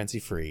called Fun and Fancy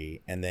Free.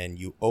 And then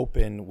you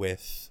open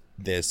with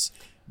this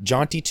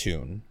jaunty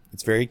tune.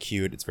 It's very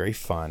cute. It's very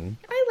fun.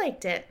 I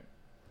liked it.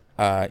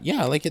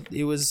 Yeah, like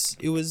it was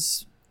a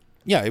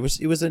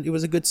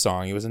good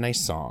song. It was a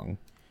nice song.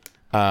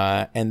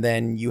 And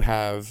then you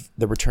have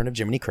the return of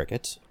Jiminy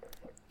Cricket.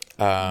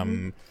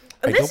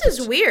 This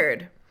is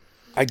weird.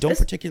 I don't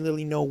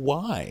particularly know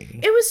why.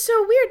 It was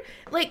so weird.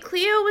 Like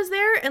Cleo was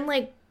there, and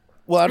like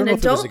I don't know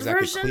if it was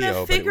exactly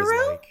Cleo, but it was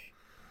like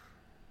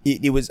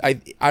it was. I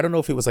don't know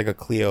if it was like a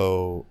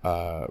Cleo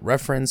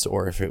reference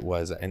or if it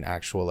was an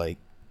actual like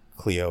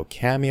Cleo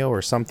cameo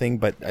or something.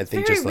 But I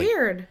think very just like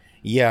weird.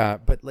 Yeah,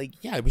 but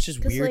it was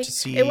just weird to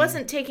see. It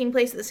wasn't taking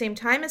place at the same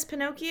time as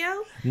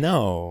Pinocchio.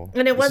 No.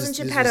 And it wasn't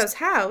Geppetto's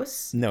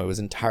house. No, it was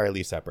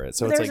entirely separate.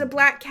 So there's a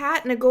black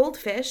cat and a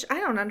goldfish. I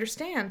don't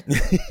understand.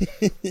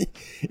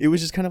 It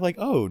was just kind of like,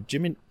 oh,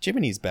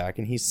 Jiminy's back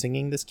and he's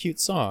singing this cute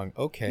song.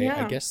 Okay,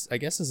 yeah. I guess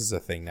this is a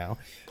thing now.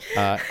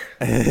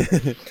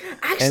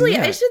 Actually,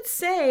 I should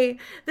say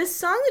this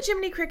song that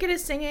Jiminy Cricket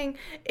is singing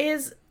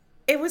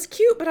it was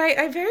cute, but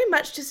I very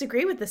much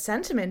disagree with the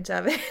sentiment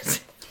of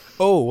it.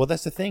 Oh, well,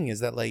 that's the thing is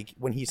that like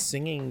when he's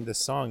singing the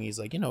song, he's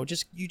like,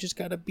 you just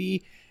gotta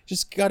be,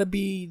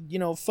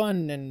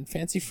 fun and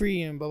fancy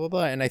free and blah, blah,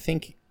 blah. And I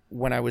think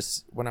when I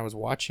was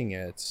watching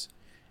it,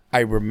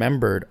 I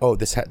remembered,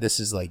 this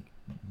is like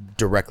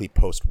directly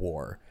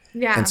post-war.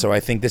 Yeah. And so I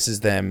think this is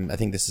them. I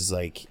think this is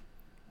like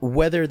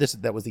whether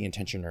that was the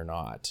intention or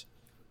not,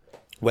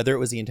 whether it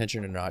was the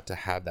intention or not to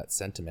have that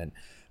sentiment.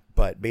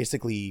 But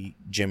basically,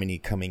 Jiminy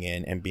coming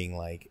in and being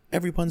like,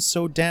 everyone's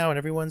so down,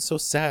 everyone's so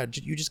sad,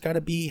 you just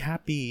gotta be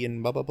happy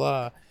and blah, blah,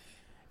 blah.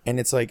 And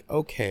it's like,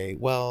 okay,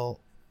 well,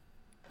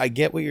 I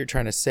get what you're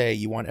trying to say.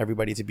 You want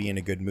everybody to be in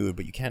a good mood,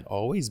 but you can't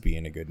always be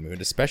in a good mood,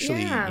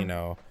 especially,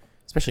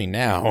 especially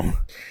now. And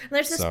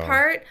there's this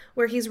part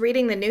where he's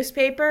reading the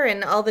newspaper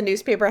and all the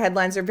newspaper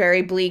headlines are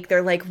very bleak.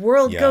 They're like,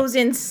 world goes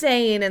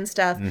insane and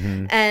stuff.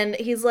 Mm-hmm. And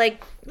he's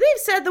like, they've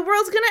said the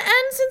world's going to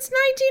end since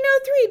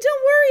 1903.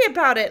 Don't worry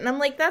about it. And I'm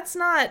like, that's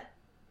not,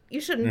 you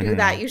shouldn't do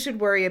that. You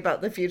should worry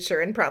about the future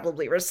and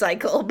probably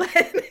recycle.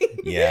 But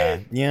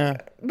yeah.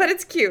 But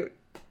it's cute.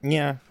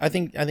 Yeah. I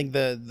think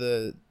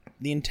the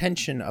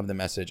intention of the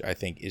message, I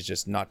think, is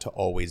just not to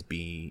always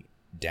be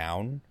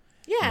down.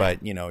 Yeah.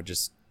 But,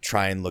 just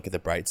try and look at the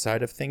bright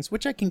side of things,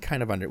 which I can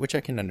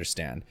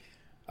understand.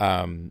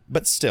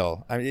 But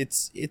still, I mean,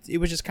 it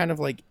was just kind of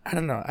like, I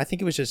don't know. I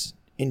think it was just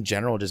in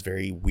general, just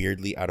very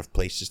weirdly out of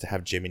place just to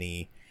have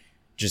Jiminy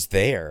just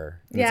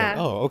there. And it's like,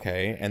 oh,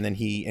 okay. And then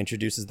he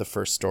introduces the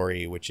first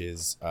story, which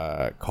is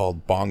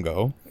called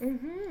Bongo.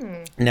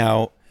 Mm-hmm.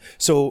 Now,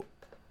 so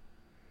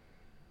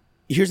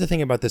here's the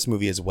thing about this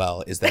movie as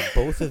well, is that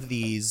both of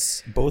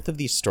these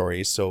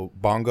stories, so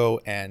Bongo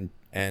and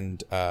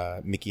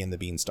Mickey and the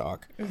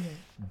Beanstalk,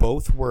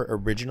 both were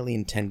originally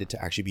intended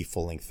to actually be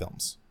full-length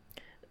films.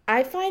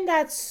 I find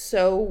that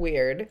so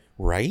weird.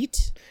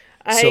 Right?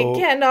 I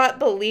cannot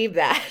believe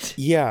that.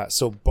 Yeah,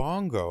 so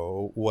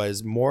Bongo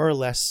was more or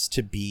less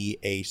to be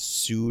a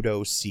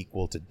pseudo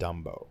sequel to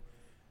Dumbo,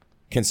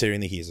 considering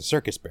that he's a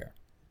circus bear.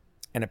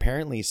 And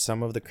apparently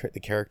some of the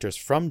characters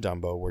from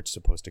Dumbo were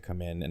supposed to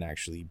come in and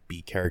actually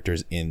be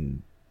characters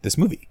in this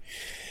movie.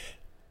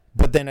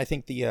 But then I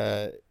think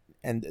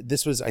and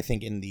this was, I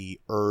think, in the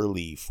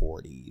early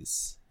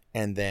 40s.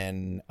 And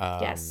then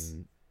yes.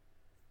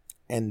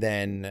 And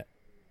then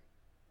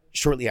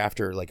shortly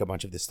after, like, a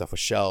bunch of this stuff was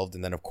shelved,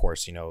 and then of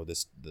course,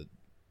 the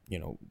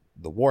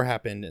war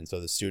happened, and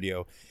so the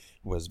studio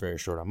was very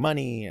short on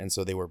money, and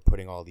so they were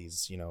putting all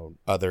these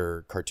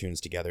other cartoons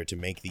together to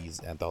make these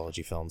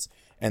anthology films,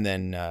 and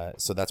then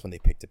so that's when they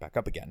picked it back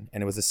up again.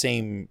 And it was the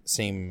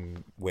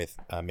same with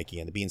Mickey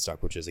and the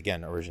Beanstalk, which is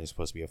again originally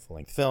supposed to be a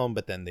full-length film,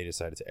 but then they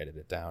decided to edit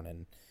it down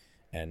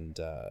and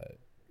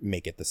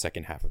make it the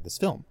second half of this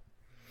film.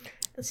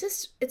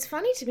 It's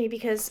funny to me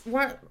because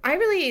I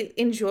really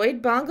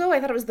enjoyed Bongo. I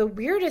thought it was the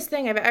weirdest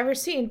thing I've ever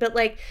seen, but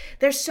like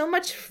there's so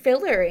much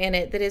filler in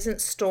it that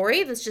isn't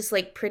story, that's just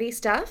like pretty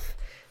stuff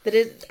that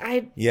is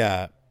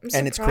yeah.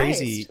 And it's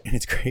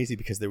crazy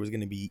because there was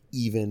going to be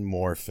even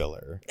more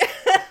filler.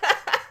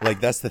 Like,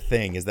 that's the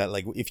thing, is that,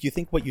 like, if you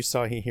think what you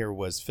saw here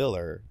was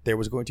filler, there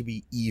was going to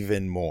be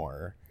even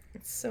more.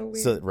 It's so weird.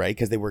 So, right?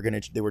 Because they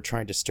were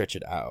trying to stretch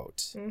it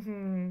out.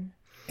 Mm-hmm.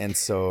 And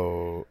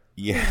so,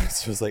 yeah,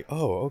 so it was like,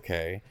 oh,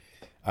 okay.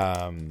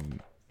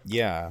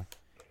 Yeah.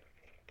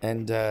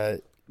 And,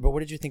 but what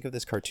did you think of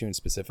this cartoon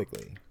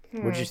specifically?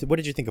 What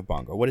did you think of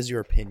Bongo? What is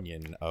your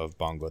opinion of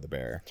Bongo the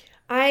Bear?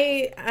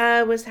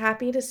 I was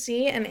happy to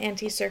see an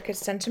anti-circus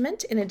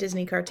sentiment in a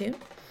Disney cartoon.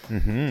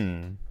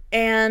 Mm-hmm.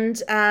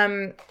 And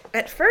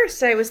at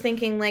first I was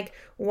thinking, like,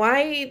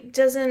 why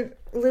isn't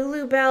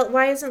Lulu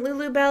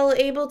Bell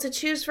able to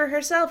choose for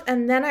herself?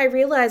 And then I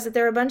realized that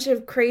there are a bunch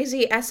of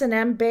crazy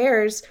S&M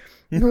bears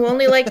who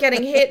only like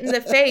getting hit in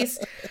the face.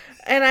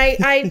 And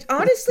I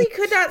honestly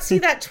could not see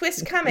that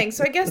twist coming.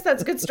 So I guess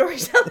that's good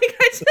storytelling.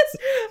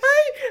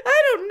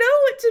 I don't know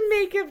what to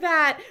make of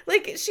that.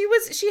 Like,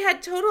 she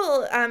had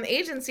total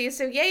agency.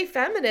 So yay,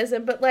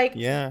 feminism. But like,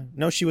 yeah,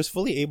 no, she was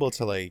fully able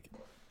to, like,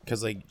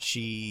 because, like,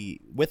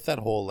 she, with that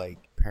whole, like,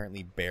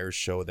 apparently bears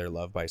show their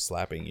love by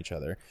slapping each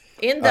other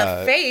in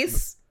the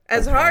face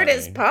as hard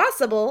as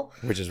possible,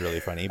 which is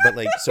really funny. But,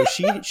 like, so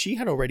she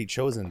had already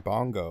chosen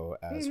Bongo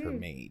as her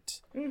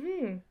mate.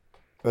 Mm-hmm.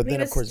 But he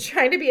then, was of course,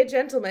 trying to be a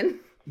gentleman.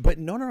 But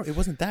no, it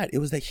wasn't that. It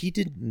was that he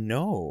didn't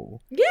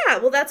know. Yeah,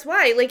 well, that's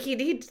why. Like,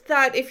 he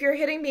thought, if you're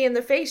hitting me in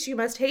the face, you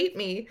must hate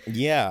me.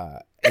 Yeah,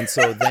 and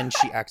so then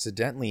she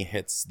accidentally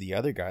hits the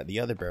other guy,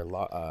 the other bear,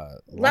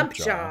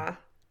 Lumpjaw,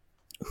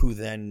 who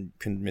then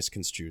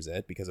misconstrues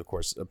it because, of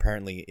course,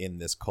 apparently in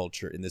this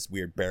culture, in this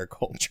weird bear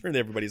culture,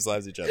 everybody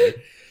slaps each other,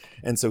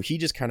 and so he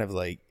just kind of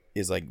like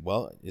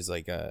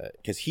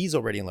because he's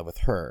already in love with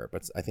her,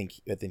 but I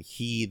think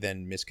he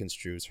then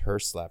misconstrues her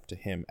slap to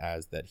him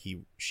as that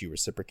she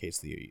reciprocates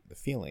the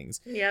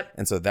feelings. Yep.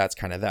 And so that's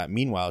kind of that.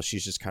 Meanwhile,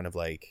 she's just kind of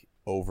like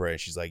over it.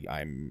 She's like,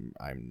 I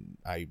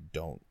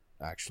don't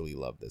actually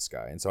love this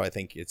guy. And so I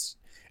think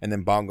and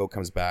then Bongo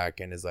comes back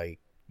and is like,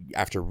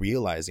 after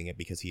realizing it,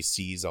 because he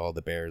sees all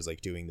the bears like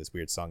doing this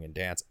weird song and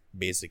dance,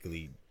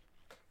 basically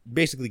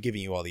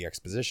giving you all the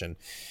exposition.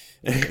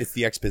 It's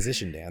the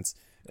exposition dance.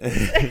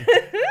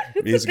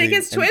 It's the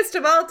biggest twist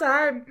of all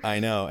time. I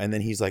know. And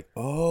then he's like,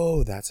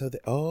 oh, that's how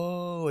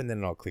and then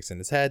it all clicks in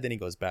his head. Then he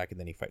goes back and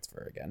then he fights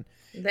for her again.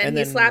 Then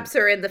he slaps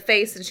her in the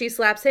face and she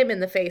slaps him in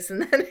the face,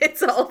 and then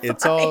it's all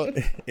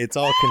fine. It's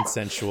all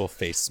consensual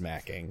face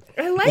smacking.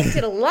 I liked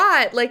it a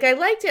lot. Like, I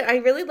liked it. I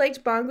really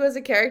liked Bongo as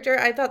a character.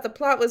 I thought the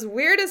plot was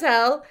weird as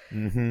hell.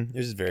 Mm-hmm. It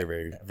was very,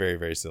 very, very,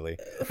 very silly.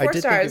 4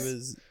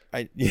 stars.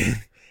 I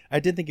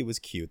did think it was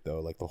cute though,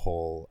 like the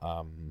whole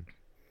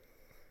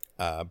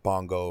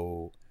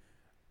Bongo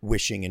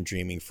wishing and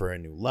dreaming for a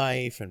new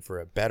life and for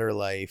a better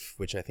life,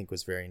 which I think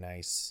was very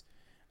nice,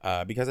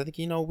 because I think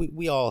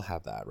we all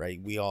have that,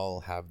 right? We all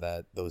have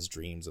those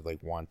dreams of like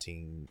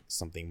wanting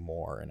something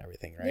more and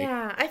everything, right?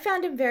 Yeah, I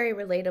found him very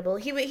relatable.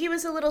 He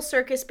was a little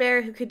circus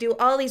bear who could do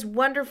all these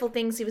wonderful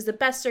things. He was the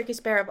best circus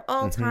bear of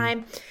all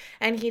time,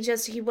 and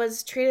he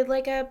was treated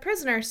like a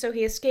prisoner, so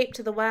he escaped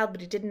to the wild,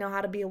 but he didn't know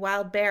how to be a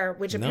wild bear,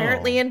 which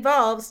apparently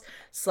involves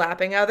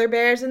slapping other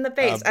bears in the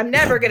face. I'm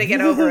never gonna get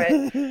over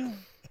it.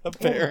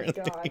 Apparently.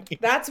 Oh my God.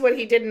 That's what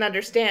he didn't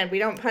understand. We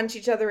don't punch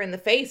each other in the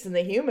face in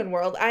the human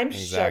world. I'm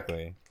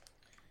exactly. shook.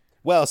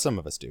 Well, some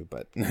of us do,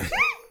 but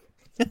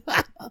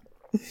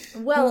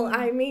well,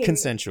 I mean,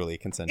 consensually.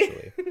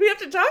 We have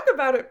to talk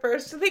about it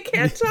first. They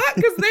can't talk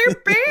because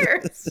they're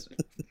bears.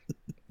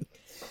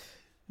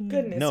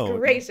 Goodness No.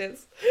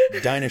 gracious.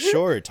 Dinah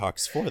Shore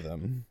talks for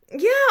them.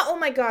 Yeah, oh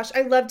my gosh.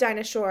 I love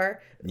Dinah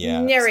Shore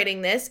Yeah.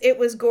 narrating this. It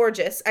was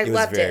gorgeous. I It was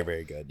loved very, it.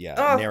 very good. Yeah.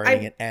 Oh,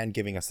 Narrating it and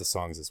giving us the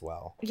songs as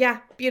well. Yeah,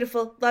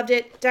 beautiful. Loved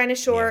it. Dinah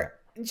Shore,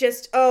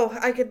 just,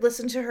 I could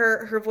listen to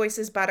her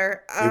voices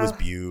better. It was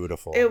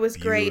beautiful. It was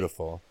great.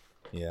 Beautiful.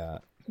 Yeah.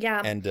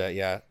 Yeah.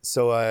 And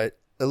so a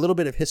little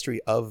bit of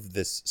history of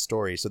this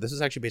story. So this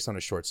is actually based on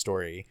a short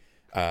story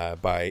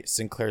by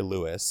Sinclair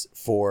Lewis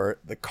for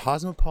the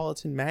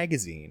Cosmopolitan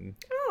magazine.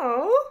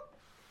 Oh.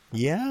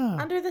 Yeah.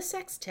 Under the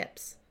sex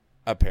tips.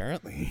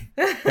 Apparently.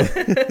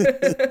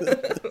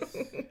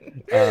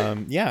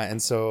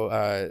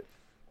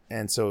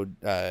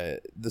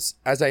 This,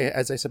 as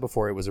I said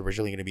before, it was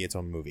originally going to be its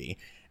own movie,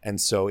 and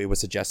so it was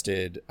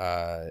suggested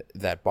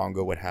that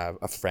Bongo would have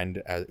a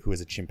friend who is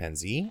a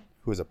chimpanzee,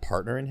 who is a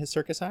partner in his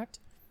circus act.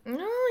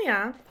 Oh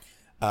yeah.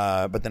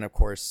 But then, of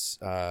course,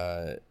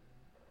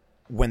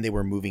 when they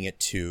were moving it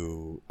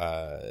to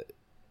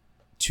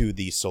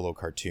the solo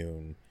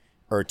cartoon,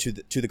 or to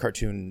the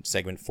cartoon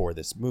segment for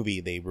this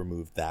movie, they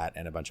removed that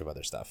and a bunch of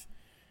other stuff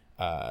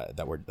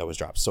that was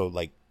dropped. So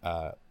like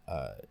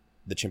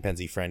the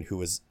chimpanzee friend, who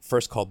was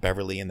first called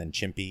Beverly and then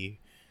Chimpy.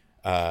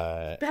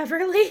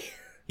 Beverly?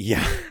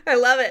 Yeah. I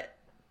love it.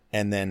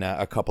 And then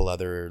a couple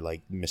other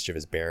like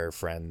mischievous bear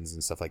friends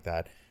and stuff like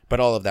that. But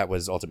all of that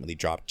was ultimately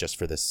dropped just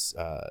for this,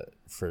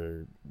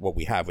 for what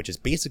we have, which is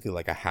basically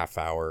like a half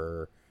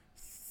hour,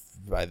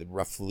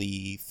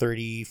 roughly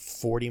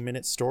 30-40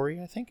 minute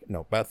story, I think.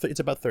 No, it's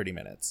about 30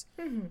 minutes.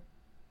 Mm-hmm.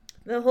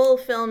 The whole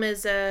film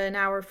is an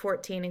hour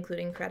 14,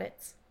 including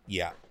credits.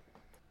 Yeah.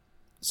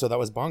 So that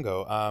was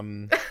Bongo.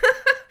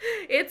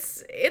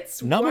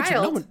 It's not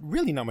wild. much,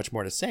 really not much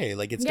more to say.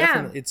 Like it's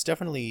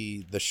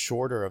definitely the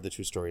shorter of the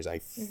two stories, I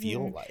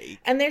feel like.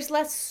 And there's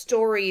less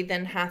story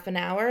than half an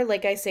hour.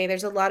 Like I say,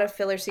 there's a lot of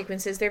filler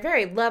sequences. They're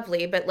very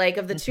lovely, but like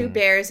of the two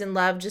bears in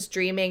love just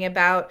dreaming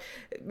about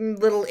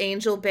little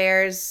angel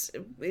bears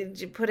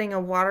putting a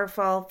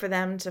waterfall for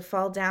them to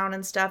fall down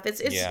and stuff.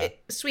 It's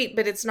sweet,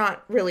 but it's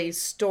not really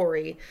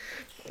story.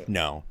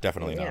 No,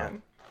 definitely not.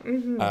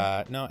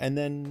 No,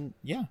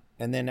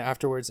 and then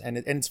afterwards, and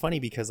it's funny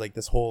because like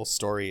this whole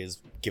story is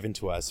given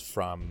to us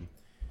from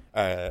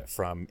a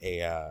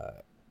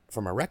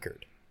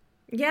record.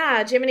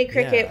 Yeah, Jiminy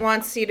Cricket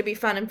wants you to be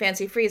fun and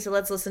fancy free, so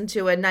let's listen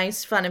to a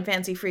nice fun and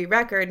fancy free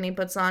record, and he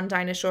puts on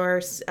Dinah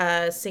Shore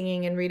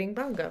singing and reading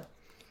Bongo.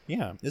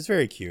 Yeah, it's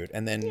very cute.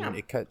 And then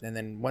and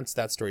then once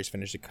that story's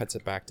finished, it cuts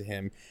it back to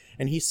him,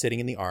 and he's sitting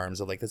in the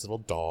arms of like this little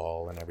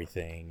doll and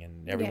everything,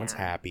 and everyone's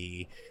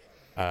happy.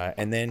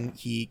 And then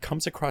he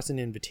comes across an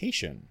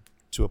invitation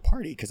to a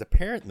party because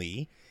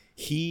apparently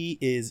he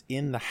is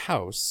in the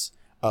house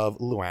of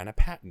Luana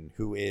Patton,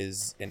 who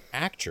is an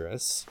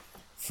actress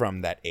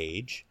from that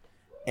age.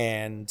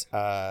 And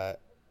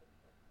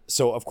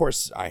so, of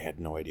course, I had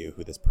no idea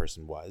who this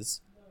person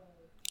was.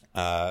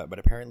 But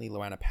apparently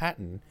Luana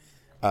Patton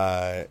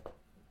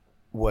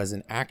was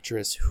an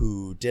actress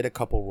who did a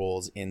couple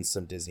roles in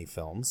some Disney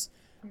films.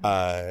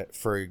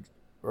 For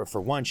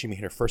one, she made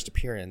her first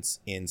appearance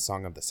in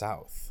Song of the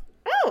South.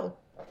 Oh.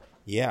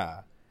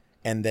 Yeah.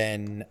 And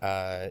then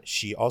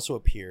she also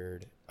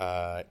appeared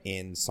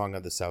in Song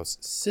of the South's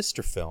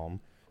sister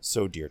film,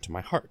 So Dear to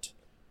My Heart.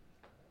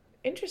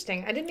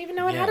 Interesting. I didn't even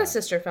know it had a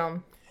sister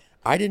film.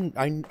 I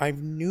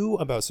knew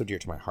about So Dear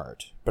to My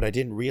Heart, but I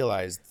didn't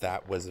realize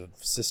that was a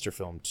sister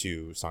film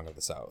to Song of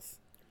the South.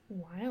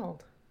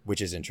 Wild. Which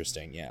is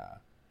interesting, yeah.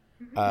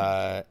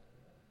 Mm-hmm.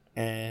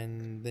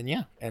 And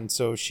then and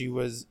so she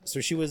was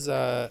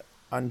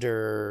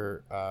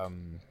under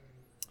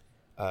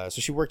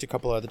so she worked a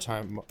couple other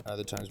times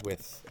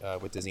with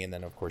Disney, and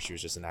then of course she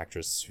was just an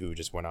actress who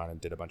just went on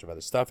and did a bunch of other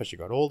stuff as she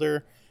got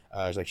older.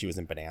 Like she was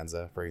in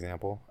Bonanza, for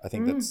example. I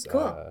think that's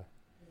cool.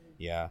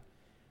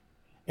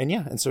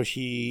 And so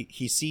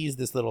he sees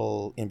this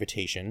little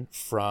invitation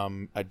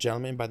from a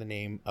gentleman by the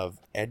name of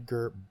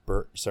Edgar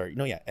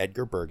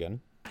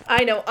Bergen.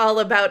 I know all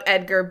about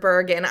Edgar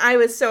Bergen. I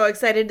was so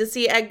excited to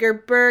see Edgar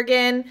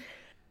Bergen.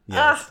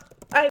 Yes.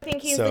 I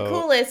think he's the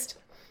coolest.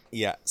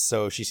 Yeah,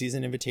 so she sees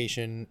an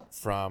invitation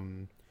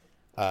from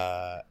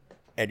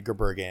Edgar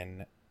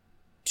Bergen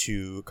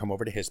to come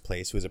over to his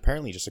place, who is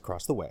apparently just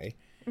across the way,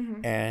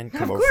 and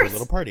come over for a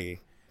little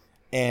party.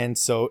 And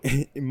so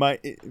in my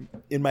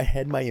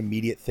head, my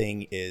immediate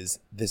thing is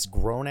this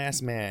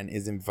grown-ass man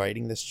is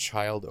inviting this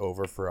child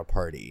over for a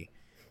party.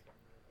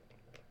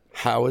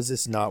 How is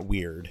this not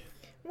weird?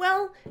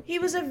 Well, he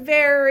was a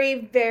very,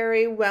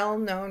 very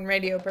well-known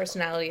radio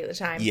personality at the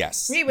time.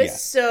 Yes. He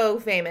was so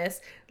famous.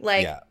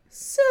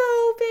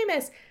 So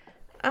famous.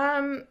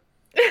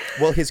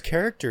 Well, his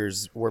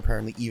characters were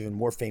apparently even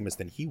more famous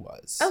than he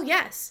was. Oh,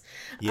 yes.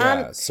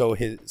 Yeah. So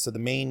the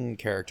main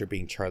character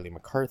being Charlie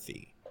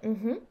McCarthy.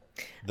 Mm-hmm.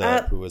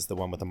 Who was the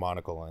one with the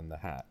monocle and the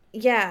hat.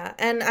 Yeah,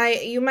 and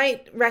you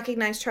might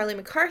recognize Charlie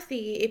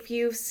McCarthy if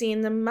you've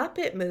seen the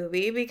Muppet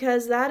movie,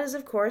 because that is,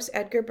 of course,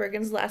 Edgar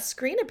Bergen's last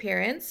screen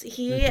appearance.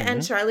 He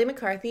and Charlie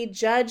McCarthy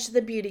judge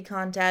the beauty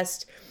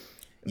contest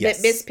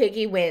that Miss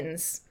Piggy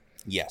wins.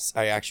 Yes,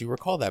 I actually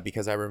recall that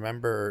because I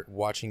remember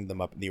watching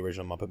the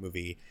original Muppet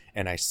movie,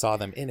 and I saw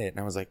them in it, and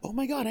I was like, "Oh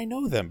my god, I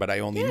know them!" But I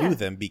only Yeah. knew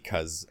them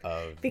because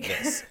of Because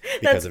this, that's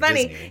because of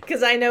funny Disney.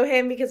 because I know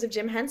him because of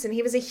Jim Henson.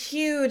 He was a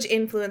huge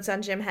influence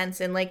on Jim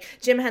Henson. Like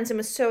Jim Henson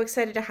was so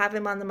excited to have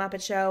him on the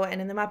Muppet Show and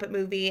in the Muppet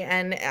movie,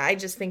 and I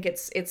just think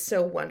it's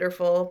so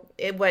wonderful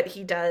what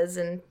he does,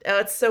 and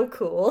it's so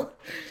cool.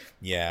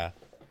 Yeah,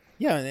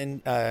 yeah,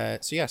 and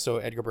so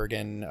Edgar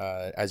Bergen,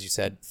 as you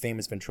said,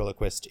 famous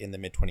ventriloquist in the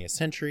mid 20th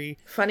century.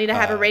 Funny to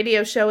have a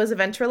radio show as a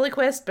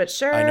ventriloquist, but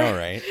sure. I know,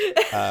 right?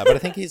 But I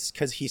think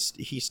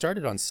he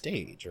started on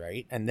stage,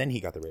 right, and then he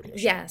got the radio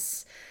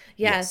show.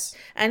 Yes.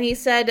 And he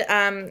said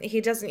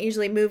he doesn't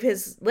usually move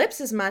his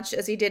lips as much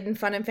as he did in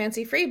Fun and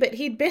Fancy Free, but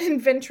he'd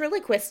been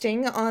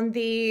ventriloquisting on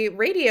the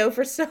radio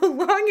for so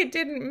long it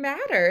didn't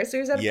matter. So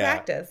he was out of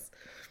practice.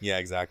 Yeah,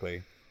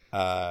 exactly.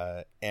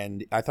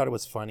 And I thought it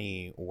was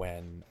funny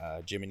when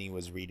Jiminy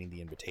was reading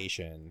the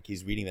invitation.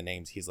 He's reading the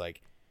names. He's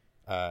like,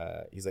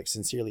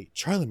 sincerely,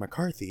 Charlie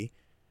McCarthy,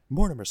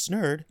 Mortimer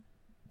Snerd,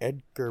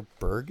 Edgar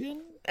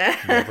Bergen.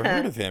 Never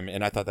heard of him,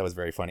 and I thought that was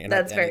very funny. And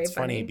it's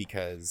funny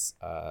because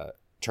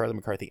Charlie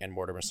McCarthy and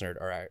Mortimer Snerd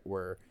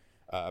were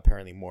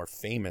apparently more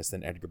famous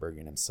than Edgar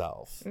Bergen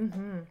himself,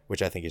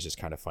 which I think is just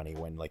kind of funny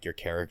when like your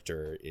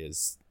character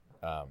is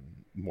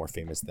more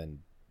famous than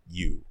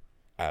you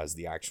as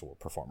the actual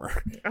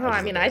performer.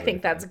 I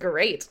think that's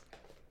great.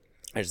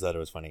 I just thought it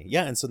was funny.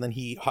 Yeah, and so then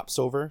he hops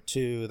over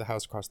to the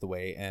house across the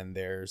way, and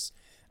there's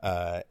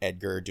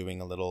Edgar doing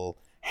a little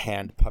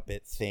hand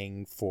puppet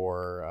thing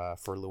for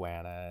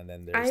Luana, and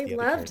then there's the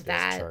other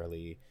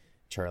characters,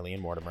 Charlie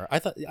and Mortimer. I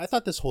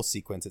thought this whole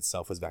sequence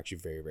itself was actually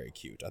very, very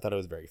cute. I thought it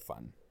was very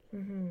fun.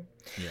 Mm-hmm.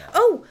 Yeah.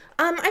 Oh,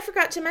 I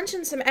forgot to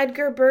mention some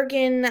Edgar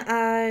Bergen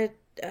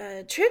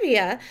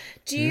trivia.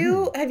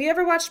 Have you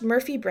ever watched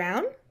Murphy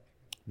Brown?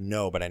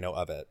 No, but I know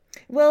of it.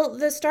 Well,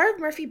 the star of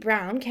Murphy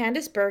Brown,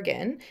 Candice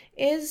Bergen,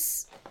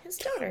 is his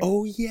daughter.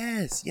 Oh,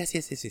 yes. Yes.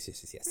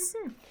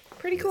 Mm-hmm.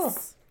 Pretty cool.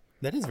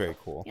 That is very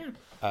cool.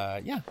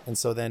 Yeah. And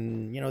so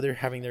then, they're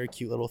having their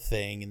cute little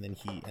thing, and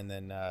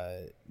then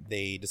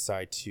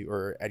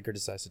Edgar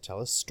decides to tell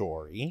a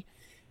story.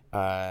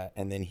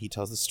 And then he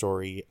tells the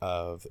story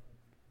of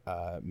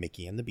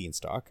Mickey and the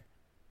Beanstalk.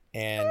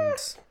 And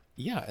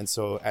and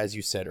so as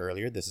you said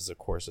earlier, this is of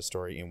course a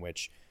story in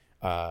which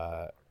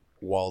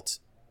Walt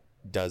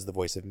does the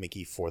voice of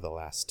Mickey for the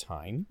last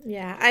time.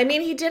 Yeah. I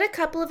mean, he did a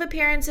couple of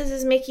appearances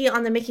as Mickey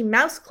on the Mickey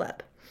Mouse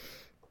Club.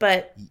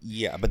 But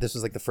this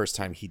was like the first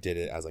time he did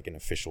it as like an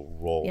official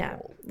role.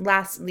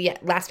 Last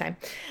time.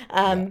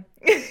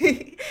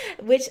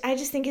 Which I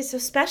just think is so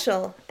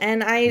special,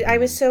 and I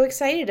was so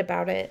excited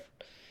about it.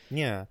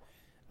 Yeah.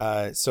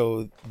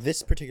 So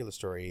this particular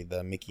story,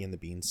 the Mickey and the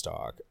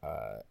Beanstalk,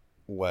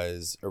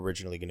 was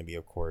originally going to be,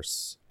 of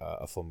course,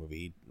 a full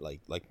movie,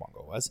 like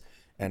Mongo was,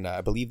 and I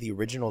believe the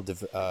original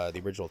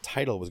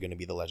title was going to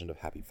be The Legend of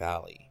Happy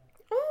Valley.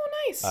 Oh,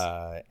 nice.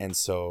 And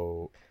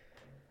so,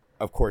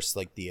 of course,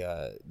 like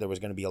there was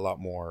going to be a lot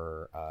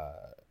more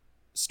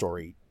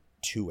story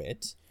to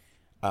it,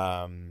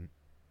 and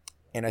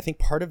I think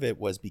part of it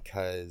was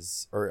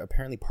because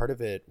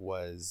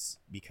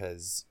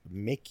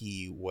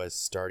Mickey was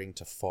starting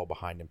to fall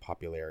behind in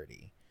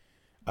popularity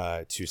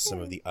to some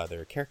of the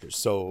other characters.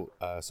 So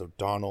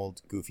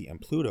Donald, Goofy,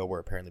 and Pluto were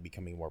apparently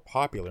becoming more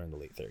popular in the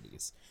late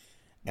 30s,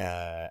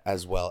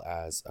 as well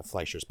as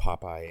Fleischer's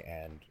Popeye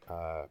and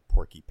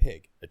Porky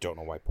Pig. I don't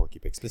know why Porky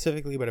Pig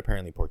specifically, but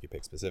apparently Porky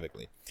Pig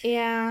specifically.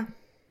 Yeah.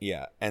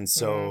 Yeah, and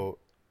so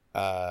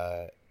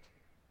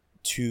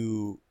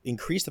to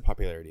increase the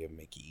popularity of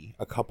Mickey,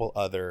 a couple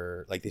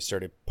other they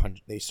started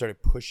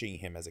pushing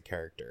him as a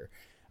character.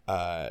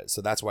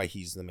 So that's why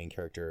he's the main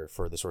character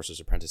for the Sorcerer's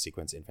Apprentice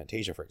sequence in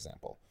Fantasia, for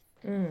example.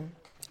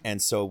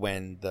 And so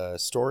when the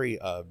story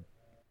of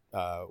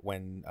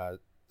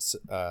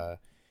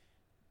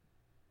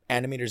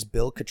animators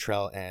Bill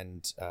Cottrell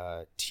and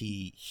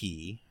T.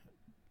 He,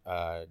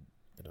 I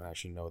don't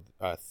actually know,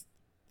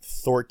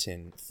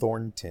 Thornton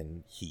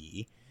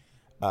He,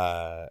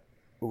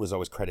 was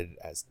always credited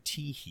as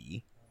T.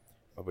 He,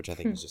 which I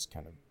think is just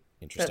kind of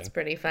interesting. That's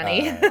pretty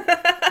funny.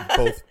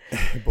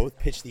 Both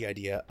pitched the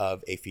idea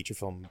of a feature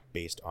film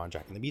based on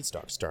Jack and the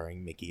Beanstalk,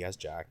 starring Mickey as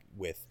Jack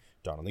with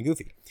Donald and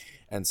Goofy.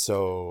 And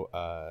so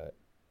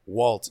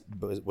Walt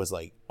was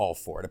like all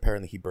for it.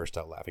 Apparently he burst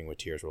out laughing with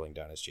tears rolling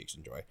down his cheeks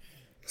in joy.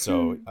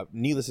 So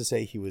needless to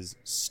say, he was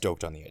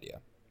stoked on the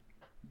idea.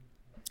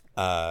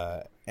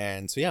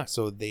 And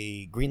so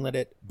they greenlit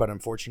it, but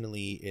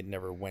unfortunately it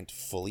never went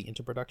fully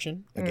into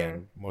production.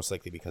 Again, most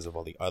likely because of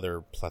all the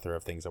other plethora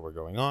of things that were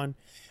going on.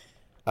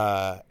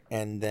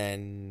 And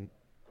then,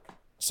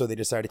 so they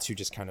decided to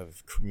just kind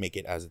of make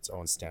it as its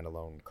own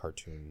standalone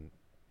cartoon,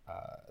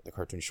 the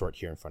cartoon short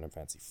here in Fun and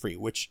Fancy Free,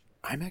 which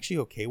I'm actually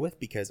okay with,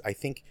 because I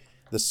think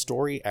the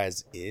story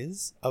as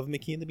is of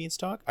Mickey and the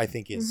Beanstalk, I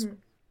think is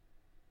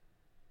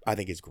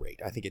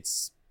great. I think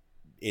it's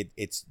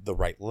the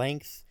right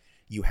length.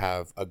 You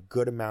have a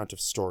good amount of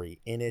story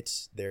in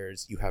it.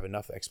 You have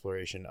enough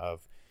exploration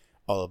of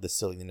all of the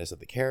silliness of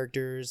the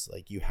characters.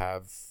 Like, you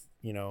have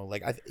you know,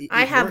 like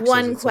I have works as one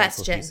its own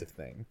question. cohesive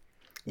thing.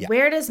 Yeah.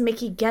 Where does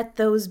Mickey get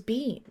those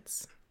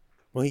beans?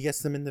 Well, he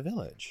gets them in the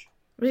village.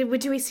 Do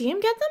we see him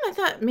get them? I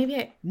thought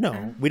maybe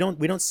No, we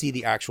don't see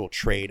the actual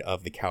trade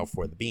of the cow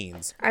for the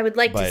beans. I would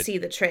like to see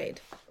the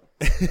trade.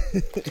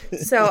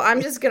 So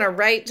I'm just gonna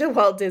write to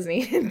Walt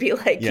Disney and be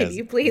like, Yes, "Can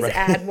you please right.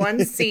 add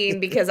one scene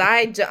because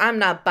I'm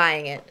not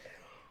buying it."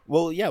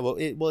 Well, yeah,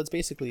 it's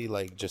basically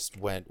like just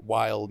went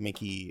while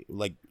Mickey,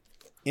 like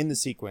in the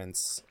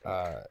sequence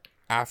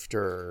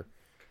after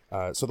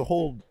so the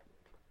whole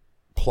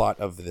plot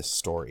of this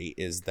story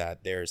is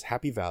that there's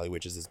Happy Valley,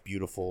 which is this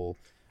beautiful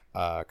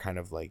kind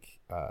of like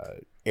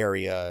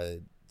area.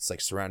 It's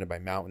like surrounded by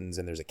mountains,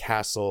 and there's a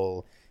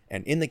castle,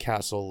 and in the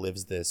castle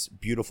lives this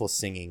beautiful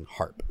singing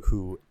harp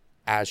who,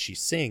 as she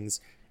sings,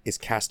 is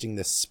casting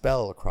this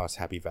spell across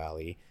Happy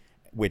Valley,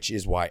 which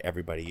is why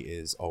everybody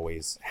is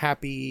always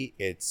happy.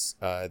 It's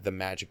the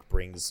magic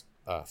brings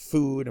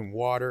food and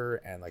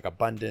water and like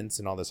abundance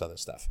and all this other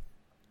stuff,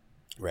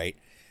 right?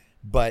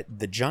 But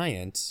the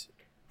giant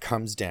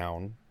comes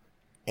down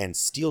and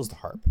steals the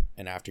harp,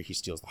 and after he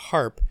steals the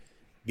harp,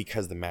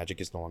 because the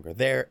magic is no longer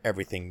there,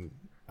 everything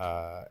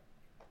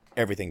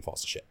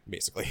falls to shit,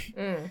 basically.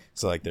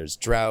 So like there's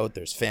drought,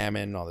 there's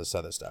famine, all this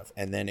other stuff,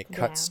 and then it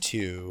cuts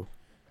to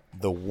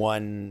the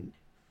one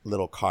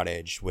little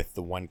cottage with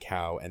the one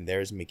cow, and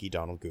there's Mickey,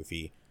 Donald,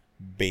 Goofy,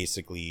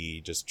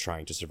 basically just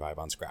trying to survive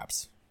on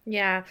scraps.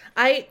 Yeah,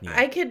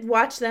 I could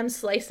watch them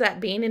slice that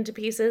bean into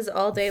pieces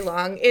all day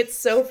long. It's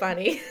so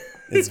funny.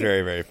 It's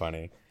very, very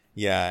funny.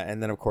 Yeah,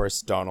 and then of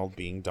course Donald,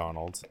 being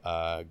Donald,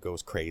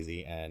 goes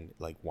crazy and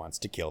like wants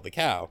to kill the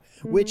cow,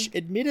 which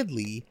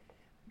admittedly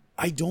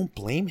I don't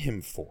blame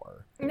him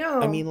for.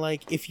 No, I mean,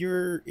 like if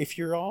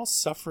you're all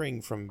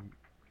suffering from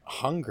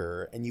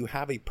hunger and you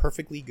have a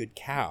perfectly good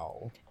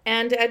cow,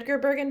 and Edgar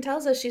Bergen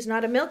tells us she's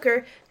not a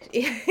milker.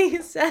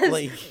 He says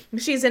like,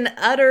 she's an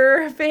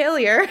utter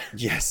failure.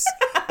 yes.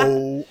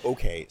 Oh,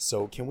 okay.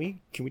 So can we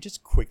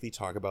just quickly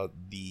talk about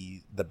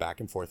the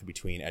back and forth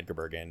between Edgar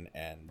Bergen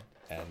and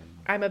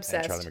I'm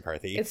obsessed. and Charlie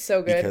McCarthy? It's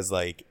so good because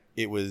like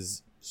it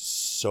was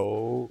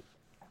so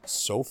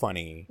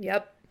funny.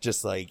 Yep.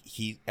 Just like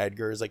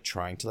Edgar is like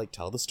trying to like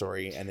tell the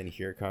story, and then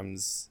here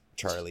comes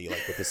Charlie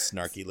like with his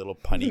snarky little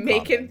punny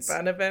making comments.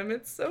 fun of him.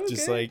 It's so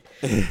just good. like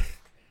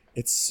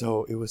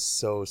it was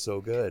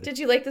so good. Did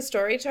you like the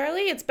story,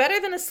 Charlie? It's better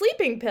than a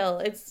sleeping pill.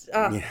 It's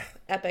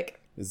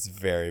epic. It's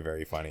very,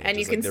 very funny. And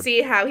just, you can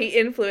see how he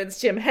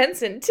influenced Jim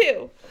Henson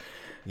too.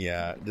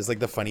 Yeah, just like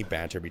the funny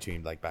banter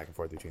between like back and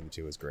forth between the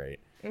two is great.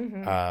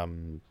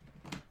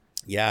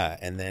 Yeah,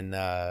 and then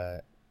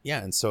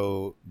and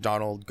so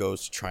Donald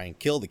goes to try and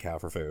kill the cow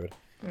for food,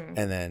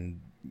 and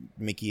then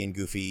Mickey and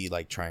Goofy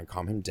like try and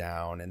calm him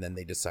down, and then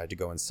they decide to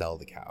go and sell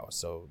the cow.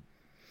 So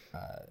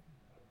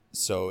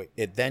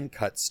it then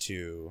cuts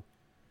to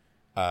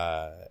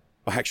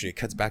actually it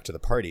cuts back to the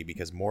party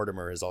because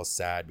Mortimer is all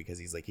sad because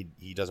he's like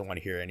he doesn't want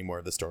to hear any more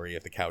of the story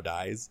if the cow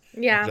dies.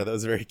 Yeah, so that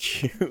was very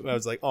cute. I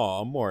was like,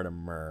 oh,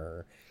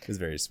 Mortimer. It was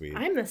very sweet.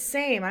 I'm the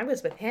same. I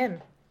was with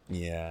him.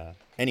 Yeah.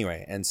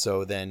 Anyway, and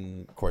so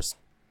then of course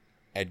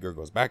Edgar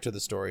goes back to the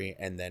story,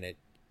 and then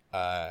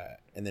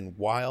and then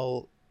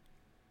while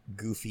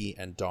Goofy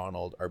and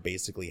Donald are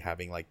basically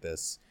having like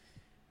this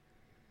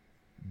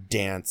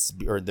dance,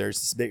 or they're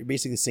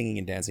basically singing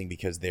and dancing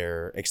because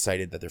they're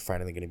excited that they're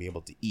finally going to be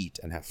able to eat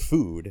and have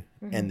food.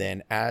 And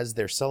then as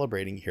they're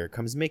celebrating, here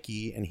comes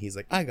Mickey, and he's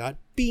like, I got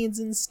beans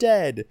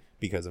instead,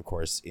 because of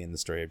course in the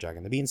story of Jack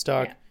and the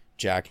Beanstalk,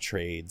 Jack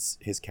trades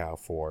his cow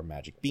for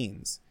magic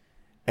beans.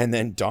 And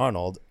then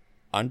Donald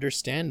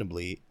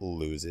understandably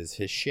loses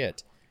his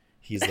shit.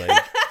 He's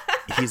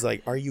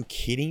like, are you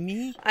kidding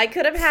me? I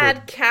could have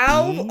had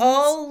cow beans?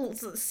 all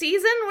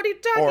season? What are you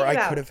talking about? Or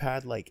I could have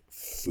had like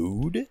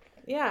food.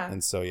 Yeah.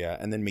 And so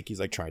and then Mickey's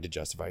like trying to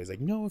justify. He's like,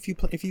 no, if you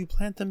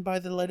plant them by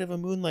the light of a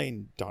moonlight.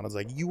 And Donald's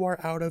like, you are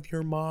out of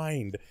your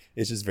mind.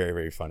 It's just very,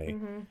 very funny.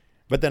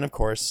 But then of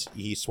course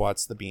he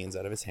swats the beans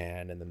out of his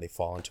hand, and then they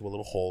fall into a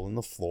little hole in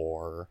the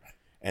floor.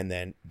 And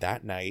then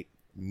that night,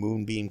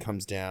 Moonbeam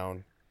comes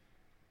down,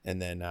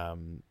 and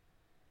then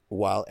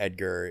while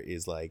Edgar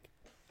is like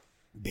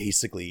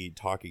basically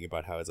talking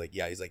about how it's like,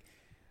 he's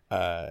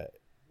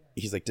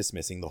like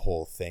dismissing the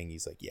whole thing.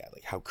 He's like, yeah,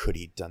 like how could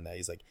he have done that?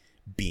 He's like,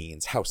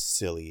 beans, how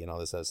silly, and all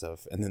this other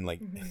stuff. And then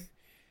like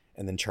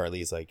and then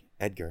Charlie's like,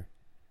 Edgar,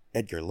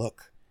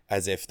 look,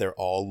 as if they're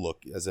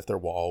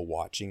all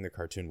watching the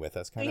cartoon with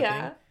us, kind of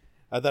thing.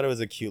 I thought it was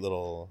a cute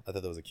little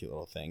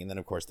thing. And then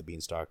of course the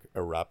beanstalk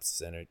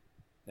erupts, and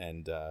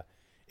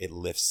it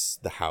lifts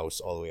the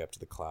house all the way up to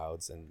the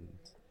clouds,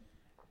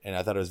 and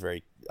I thought it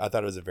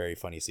was a very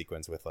funny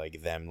sequence with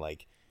like them,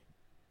 like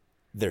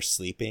they're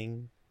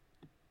sleeping,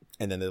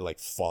 and then they're like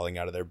falling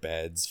out of their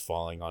beds,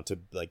 falling onto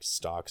like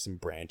stalks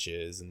and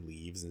branches and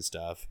leaves and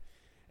stuff.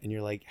 And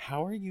you're like,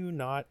 how are you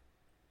not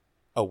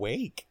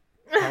awake?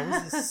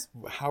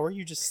 How are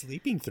you just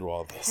sleeping through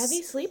all this?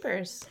 Heavy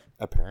sleepers.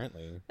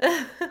 Apparently.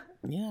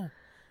 Yeah.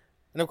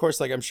 And of course,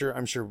 like I'm sure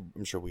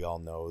we all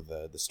know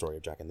the story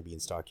of Jack and the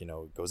Beanstalk. You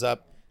know, it goes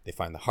up, they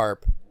find the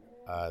harp,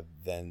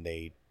 then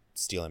they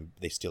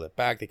They steal it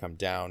back. They come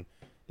down.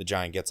 The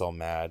giant gets all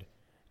mad.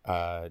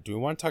 Do we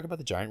want to talk about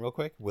the giant real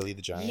quick? Willie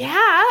the Giant?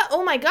 Yeah.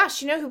 Oh my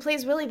gosh. You know who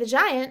plays Willie the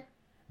Giant?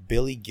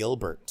 Billy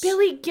Gilbert.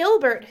 Billy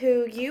Gilbert,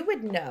 who you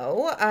would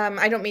know.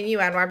 I don't mean you,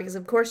 Anwar, because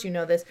of course you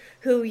know this.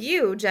 Who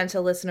you,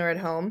 gentle listener at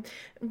home,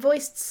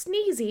 voiced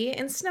Sneezy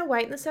in Snow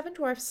White and the Seven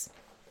Dwarfs.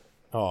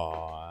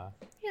 Aww.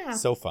 Yeah.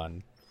 So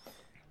fun.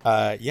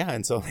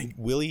 And so like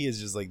Willie is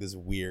just like this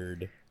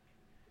weird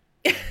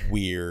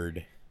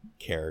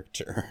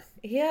character.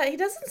 Yeah, he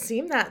doesn't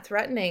seem that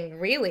threatening,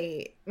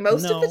 really.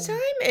 Most of the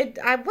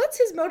time, what's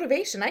his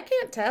motivation? I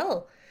can't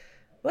tell.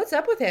 What's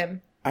up with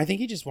him? I think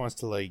he just wants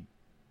to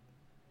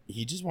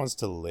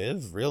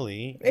live,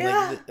 really.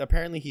 Yeah. Like,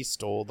 apparently he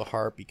stole the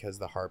harp because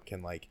the harp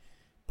can like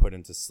put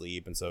him to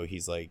sleep, and so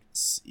he's like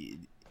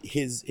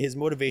his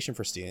motivation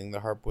for stealing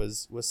the harp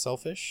was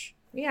selfish.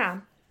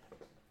 Yeah.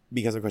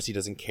 Because of course he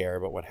doesn't care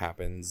about what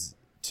happens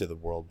to the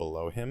world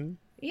below him.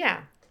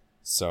 Yeah.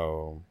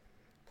 So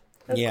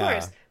Of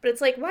course. But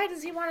it's like, why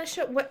does he want to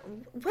show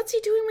what's he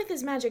doing with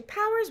his magic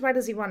powers? Why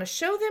does he want to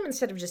show them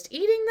instead of just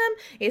eating them?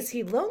 Is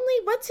he lonely?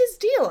 What's his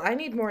deal? I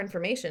need more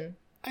information.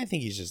 I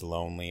think he's just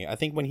lonely. I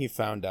think when he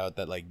found out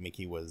that like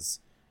Mickey was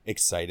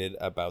excited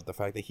about the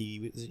fact that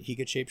he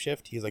could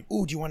shapeshift, he's like,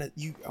 "Ooh,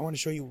 I want to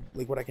show you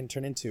like what I can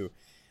turn into."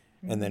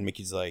 Mm-hmm. And then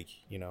Mickey's like,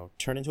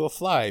 turn into a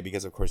fly,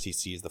 because of course he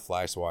sees the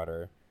fly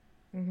swatter.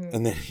 Mm-hmm.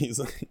 And then he's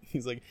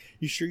like,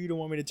 "You sure you don't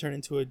want me to turn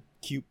into a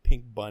cute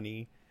pink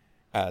bunny?"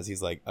 As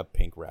he's like a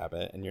pink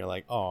rabbit, and you're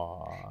like,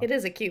 "Aw." It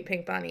is a cute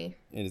pink bunny.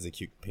 It is a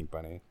cute pink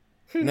bunny.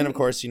 And then of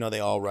course, they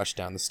all rush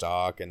down the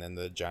stalk, and then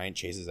the giant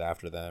chases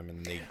after them,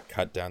 and they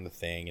cut down the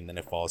thing, and then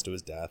it falls to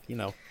his death.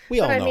 We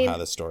all know how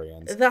the story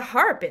ends. The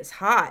harp is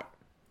hot.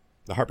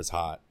 The harp is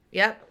hot.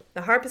 Yep,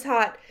 the harp is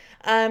hot.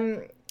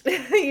 Who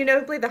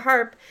played the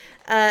harp?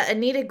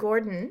 Anita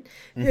Gordon,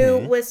 who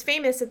was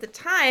famous at the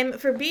time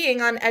for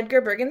being on Edgar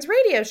Bergen's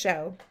radio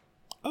show.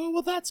 Oh,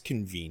 well, that's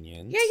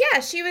convenient. Yeah.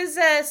 She was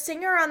a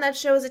singer on that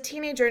show as a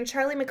teenager, and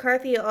Charlie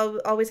McCarthy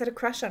always had a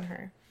crush on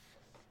her.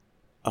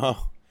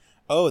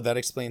 Oh, that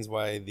explains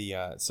why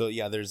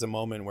there's a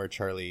moment where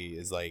Charlie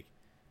is like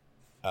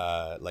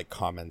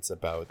comments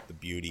about the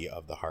beauty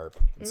of the harp.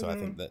 And so I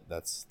think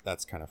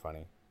that's kind of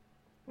funny.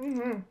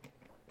 Mm-hmm.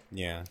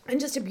 Yeah.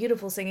 And just a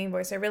beautiful singing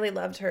voice. I really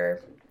loved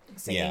her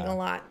singing a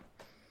lot.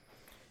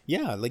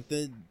 Yeah, like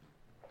the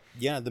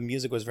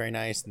music was very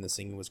nice and the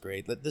singing was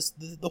great.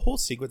 The whole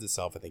sequence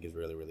itself, I think, is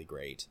really, really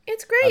great.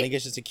 It's great. I think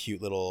it's just a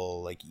cute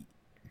little like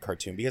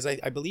cartoon, because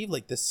I believe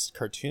like this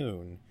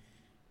cartoon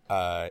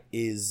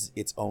is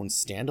its own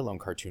standalone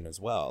cartoon as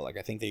well. Like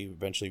I think they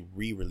eventually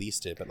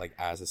re-released it, but like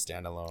as a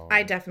standalone.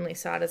 I definitely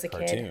saw it as a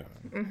cartoon.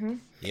 Kid. Mm-hmm.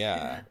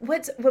 Yeah.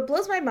 What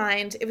blows my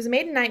mind? It was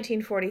made in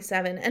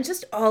 1947, and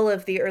just all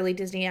of the early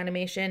Disney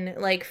animation,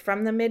 like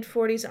from the mid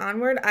 40s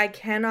onward, I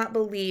cannot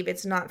believe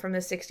it's not from the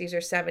 60s or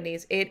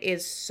 70s. It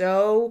is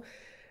so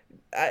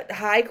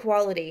high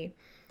quality.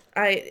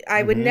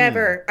 I would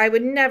never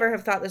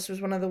have thought this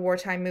was one of the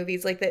wartime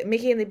movies, like the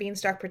Mickey and the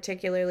Beanstalk,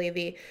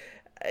 particularly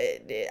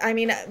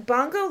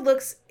Bongo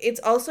it's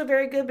also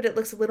very good, but it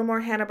looks a little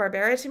more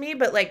Hanna-Barbera to me.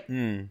 But like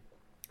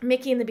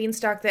Mickey and the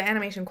Beanstalk, the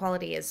animation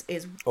quality is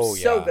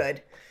so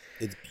good.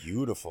 It's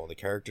beautiful. The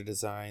character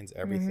designs,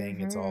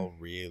 everything. It's all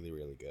really,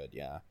 really good.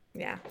 Yeah.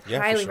 Yeah,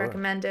 highly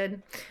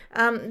recommended.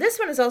 This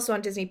one is also on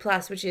Disney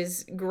Plus, which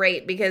is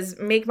great because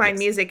Make My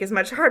Music is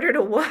much harder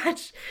to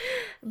watch.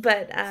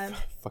 But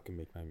fucking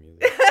Make My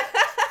Music.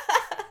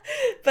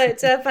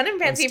 But Fun and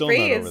Fancy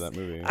Free over that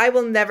movie. I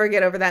will never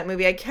get over that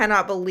movie. I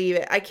cannot believe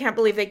it. I can't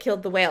believe they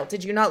killed the whale.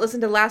 Did you not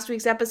listen to last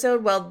week's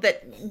episode? Well,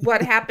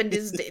 what happened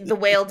is the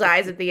whale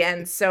dies at the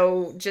end,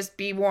 so just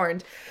be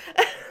warned.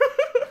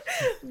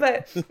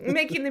 But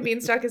Making the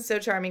Beanstalk is so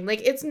charming.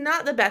 Like, it's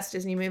not the best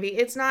Disney movie.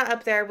 It's not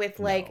up there with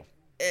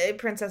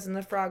Princess and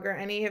the Frog or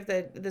any of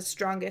the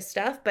strongest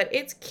stuff, but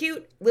it's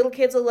cute. Little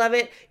kids will love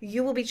it.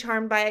 You will be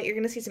charmed by it. You're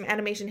going to see some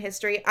animation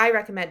history. I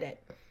recommend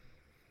it.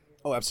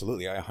 Oh,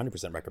 absolutely. I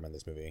 100% recommend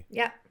this movie.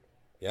 Yeah.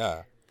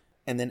 Yeah.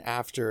 And then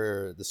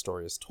after the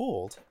story is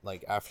told,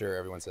 like after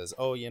everyone says,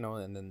 "Oh,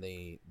 and then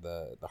the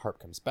harp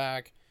comes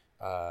back,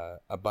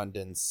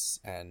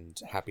 abundance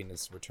and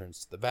happiness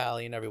returns to the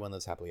valley, and everyone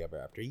lives happily ever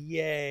after.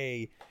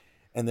 Yay!"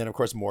 And then of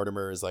course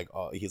Mortimer is like,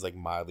 he's like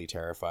mildly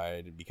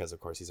terrified because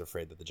of course he's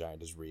afraid that the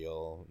giant is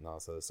real and all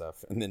this other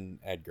stuff. And then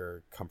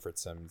Edgar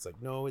comforts him. He's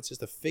like, "No, it's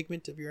just a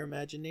figment of your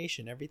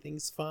imagination.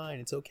 Everything's fine.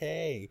 It's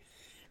okay."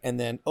 And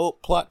then,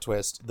 plot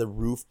twist, the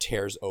roof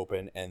tears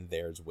open and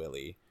there's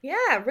Willie.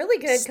 Yeah, really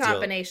good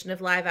combination of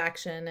live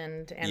action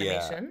and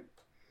animation.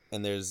 Yeah.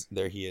 And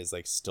there he is,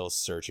 like, still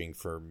searching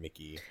for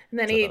Mickey. And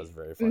then he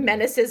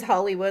menaces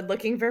Hollywood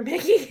looking for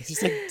Mickey.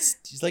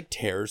 He's like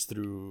tears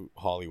through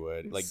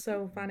Hollywood. It's like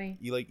so funny.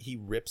 He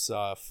rips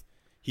up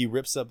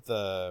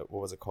the,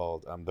 what was it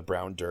called? The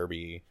brown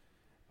derby,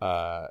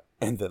 and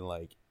then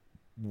like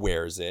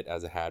wears it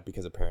as a hat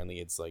because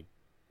apparently it's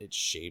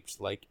shaped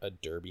like a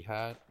derby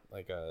hat.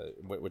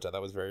 Which I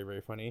thought was very,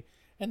 very funny.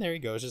 And there he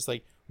goes, just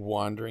like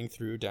wandering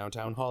through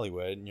downtown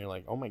Hollywood, and you're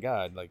like, oh my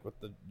god, like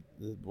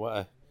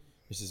what?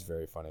 This is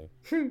very funny.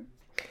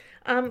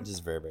 This is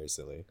very, very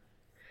silly.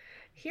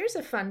 Here's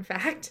a fun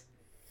fact.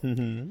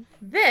 Mm-hmm.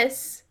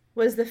 This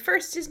was the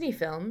first Disney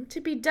film to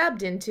be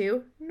dubbed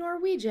into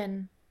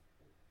Norwegian.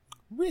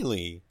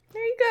 Really?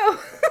 There you go.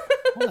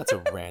 Well, that's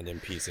a random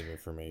piece of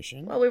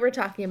information. Well, we were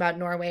talking about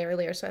Norway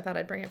earlier, so I thought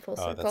I'd bring it full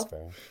circle. Oh, that's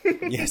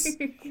fair. Yes.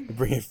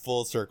 Bring it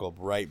full circle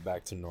right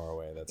back to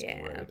Norway. That's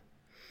great.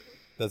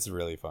 That's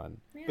really fun.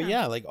 Yeah. But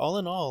yeah, like all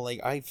in all,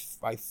 like I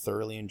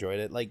thoroughly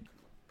enjoyed it. Like,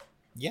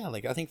 yeah,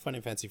 like I think Fun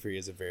and Fancy Free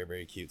is a very,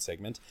 very cute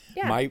segment.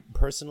 Yeah.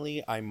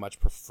 Personally, I much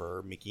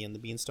prefer Mickey and the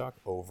Beanstalk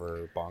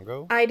over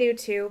Bongo. I do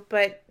too,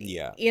 but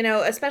yeah, you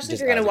know, especially if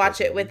you're gonna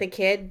watch it with a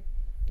kid,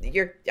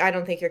 I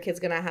don't think your kid's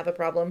gonna have a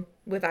problem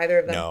with either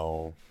of them.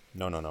 No,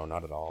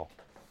 not at all.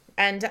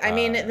 And I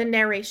mean, the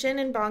narration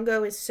in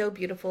Bongo is so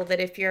beautiful that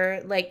if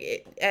you're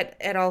like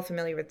at all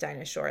familiar with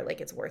Dinah Shore,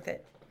 like it's worth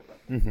it.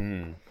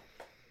 Mm-hmm.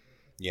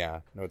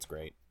 Yeah, no, it's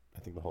great. I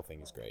think the whole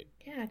thing is great.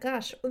 Yeah,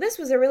 gosh. Well, this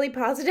was a really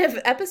positive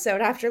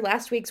episode after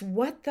last week's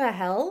What the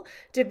Hell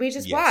Did We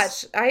Just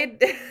Watch?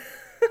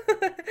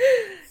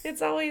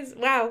 It's always,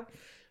 wow.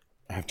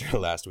 After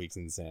last week's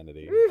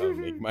insanity of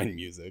Make Mine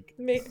Music.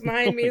 Make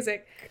Mine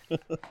Music.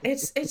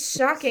 It's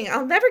shocking.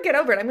 I'll never get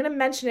over it. I'm going to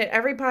mention it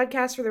every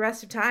podcast for the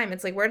rest of time.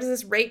 It's like, where does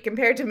this rate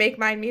compared to Make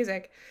Mine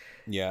Music?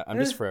 Yeah, I'm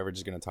just forever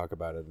just going to talk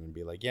about it and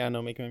be like, yeah,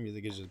 no, Make Mine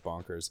Music is just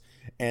bonkers.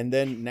 And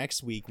then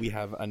next week we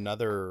have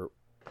another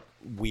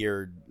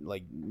weird,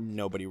 like,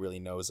 nobody really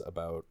knows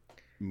about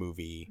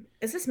movie.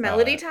 Is this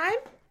Melody Time?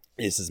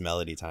 This is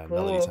Melody Time. Cool.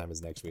 Melody Time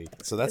is next week.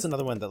 So that's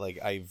another one that, like,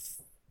 I've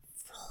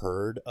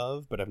heard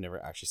of, but I've never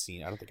actually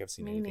seen. I don't think I've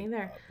seen anything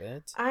of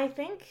it. I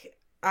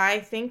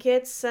think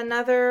it's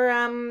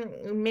another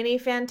mini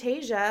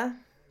Fantasia.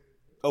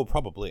 Oh,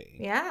 probably.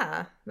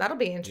 Yeah, that'll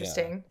be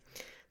interesting.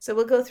 Yeah. So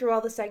we'll go through all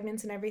the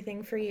segments and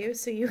everything for you,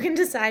 so you can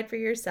decide for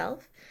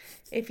yourself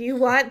if you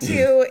want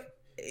to,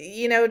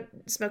 you know,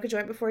 smoke a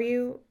joint before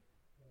you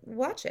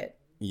watch it.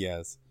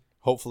 Yes.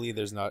 Hopefully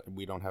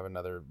we don't have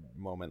another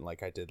moment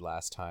like I did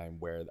last time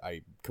where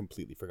I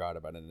completely forgot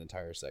about an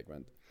entire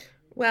segment.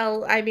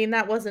 Well, I mean,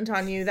 that wasn't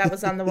on you. That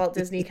was on the Walt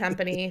Disney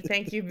Company.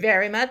 Thank you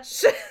very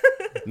much.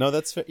 No,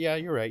 that's yeah,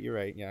 you're right.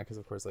 Yeah, because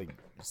of course, like,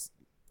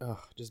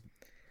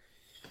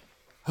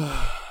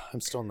 I'm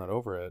still not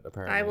over it,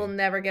 apparently. I will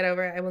never get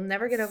over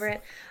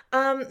it.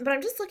 But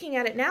I'm just looking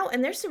at it now,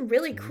 and there's some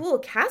really cool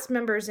cast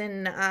members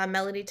in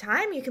Melody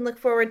Time. You can look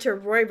forward to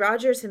Roy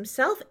Rogers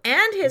himself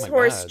and his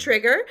horse,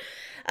 Trigger,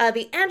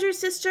 the Andrews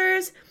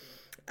sisters,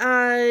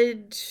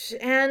 and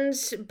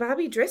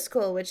Bobby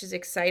Driscoll, which is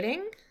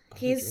exciting.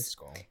 He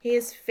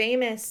is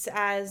famous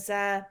as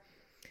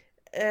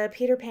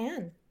Peter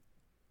Pan.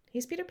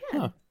 He's Peter Pan.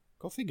 Huh.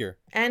 Go figure.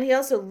 And he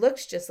also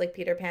looks just like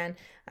Peter Pan.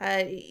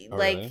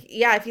 Really?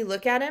 Yeah, if you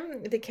look at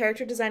him, the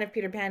character design of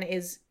Peter Pan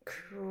is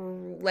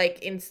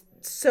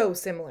so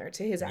similar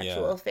to his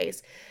actual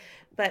face.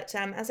 But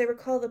as I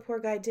recall, the poor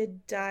guy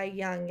did die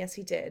young. Yes,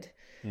 he did.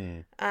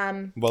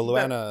 Well,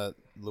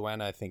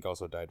 Luana, I think,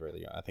 also died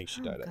really young. I think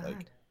she died at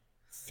like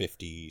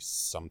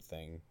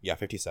 50-something. Yeah,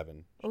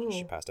 57. Ooh.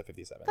 She passed at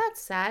 57.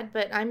 That's sad,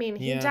 but I mean,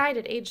 he died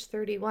at age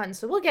 31.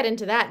 So we'll get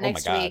into that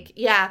next week.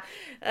 Yeah.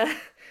 A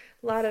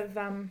lot of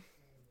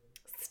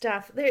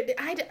stuff.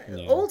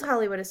 Old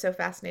Hollywood is so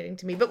fascinating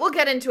to me, but we'll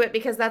get into it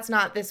because that's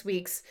not this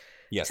week's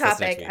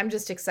topic. I'm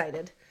just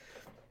excited.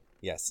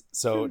 Yes.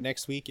 So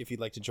next week, if you'd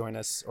like to join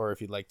us, or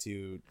if you'd like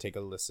to take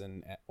a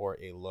listen or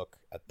a look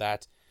at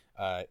that,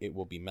 it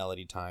will be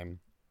Melody Time.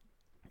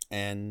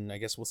 And I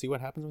guess we'll see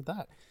what happens with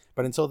that.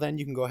 But until then,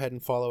 you can go ahead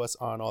and follow us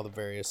on all the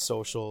various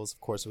socials.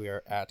 Of course, we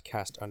are at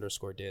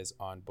cast_diz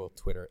on both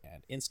Twitter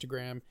and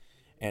Instagram.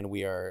 And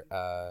we are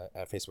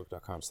at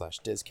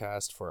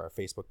facebook.com/dizcast for our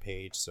Facebook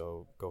page.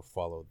 So go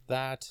follow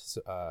that.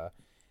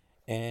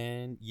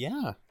 And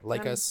yeah,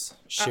 like us,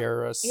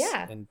 share us,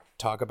 and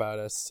talk about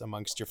us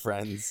amongst your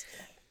friends.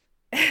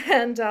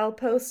 And I'll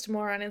post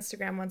more on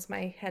Instagram once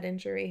my head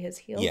injury has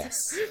healed.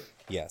 Yes.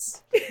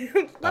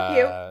 Love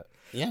you.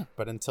 Yeah,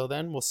 but until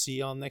then, we'll see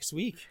y'all next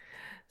week.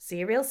 See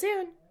you real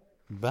soon.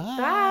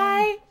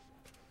 Bye.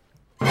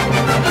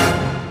 Bye.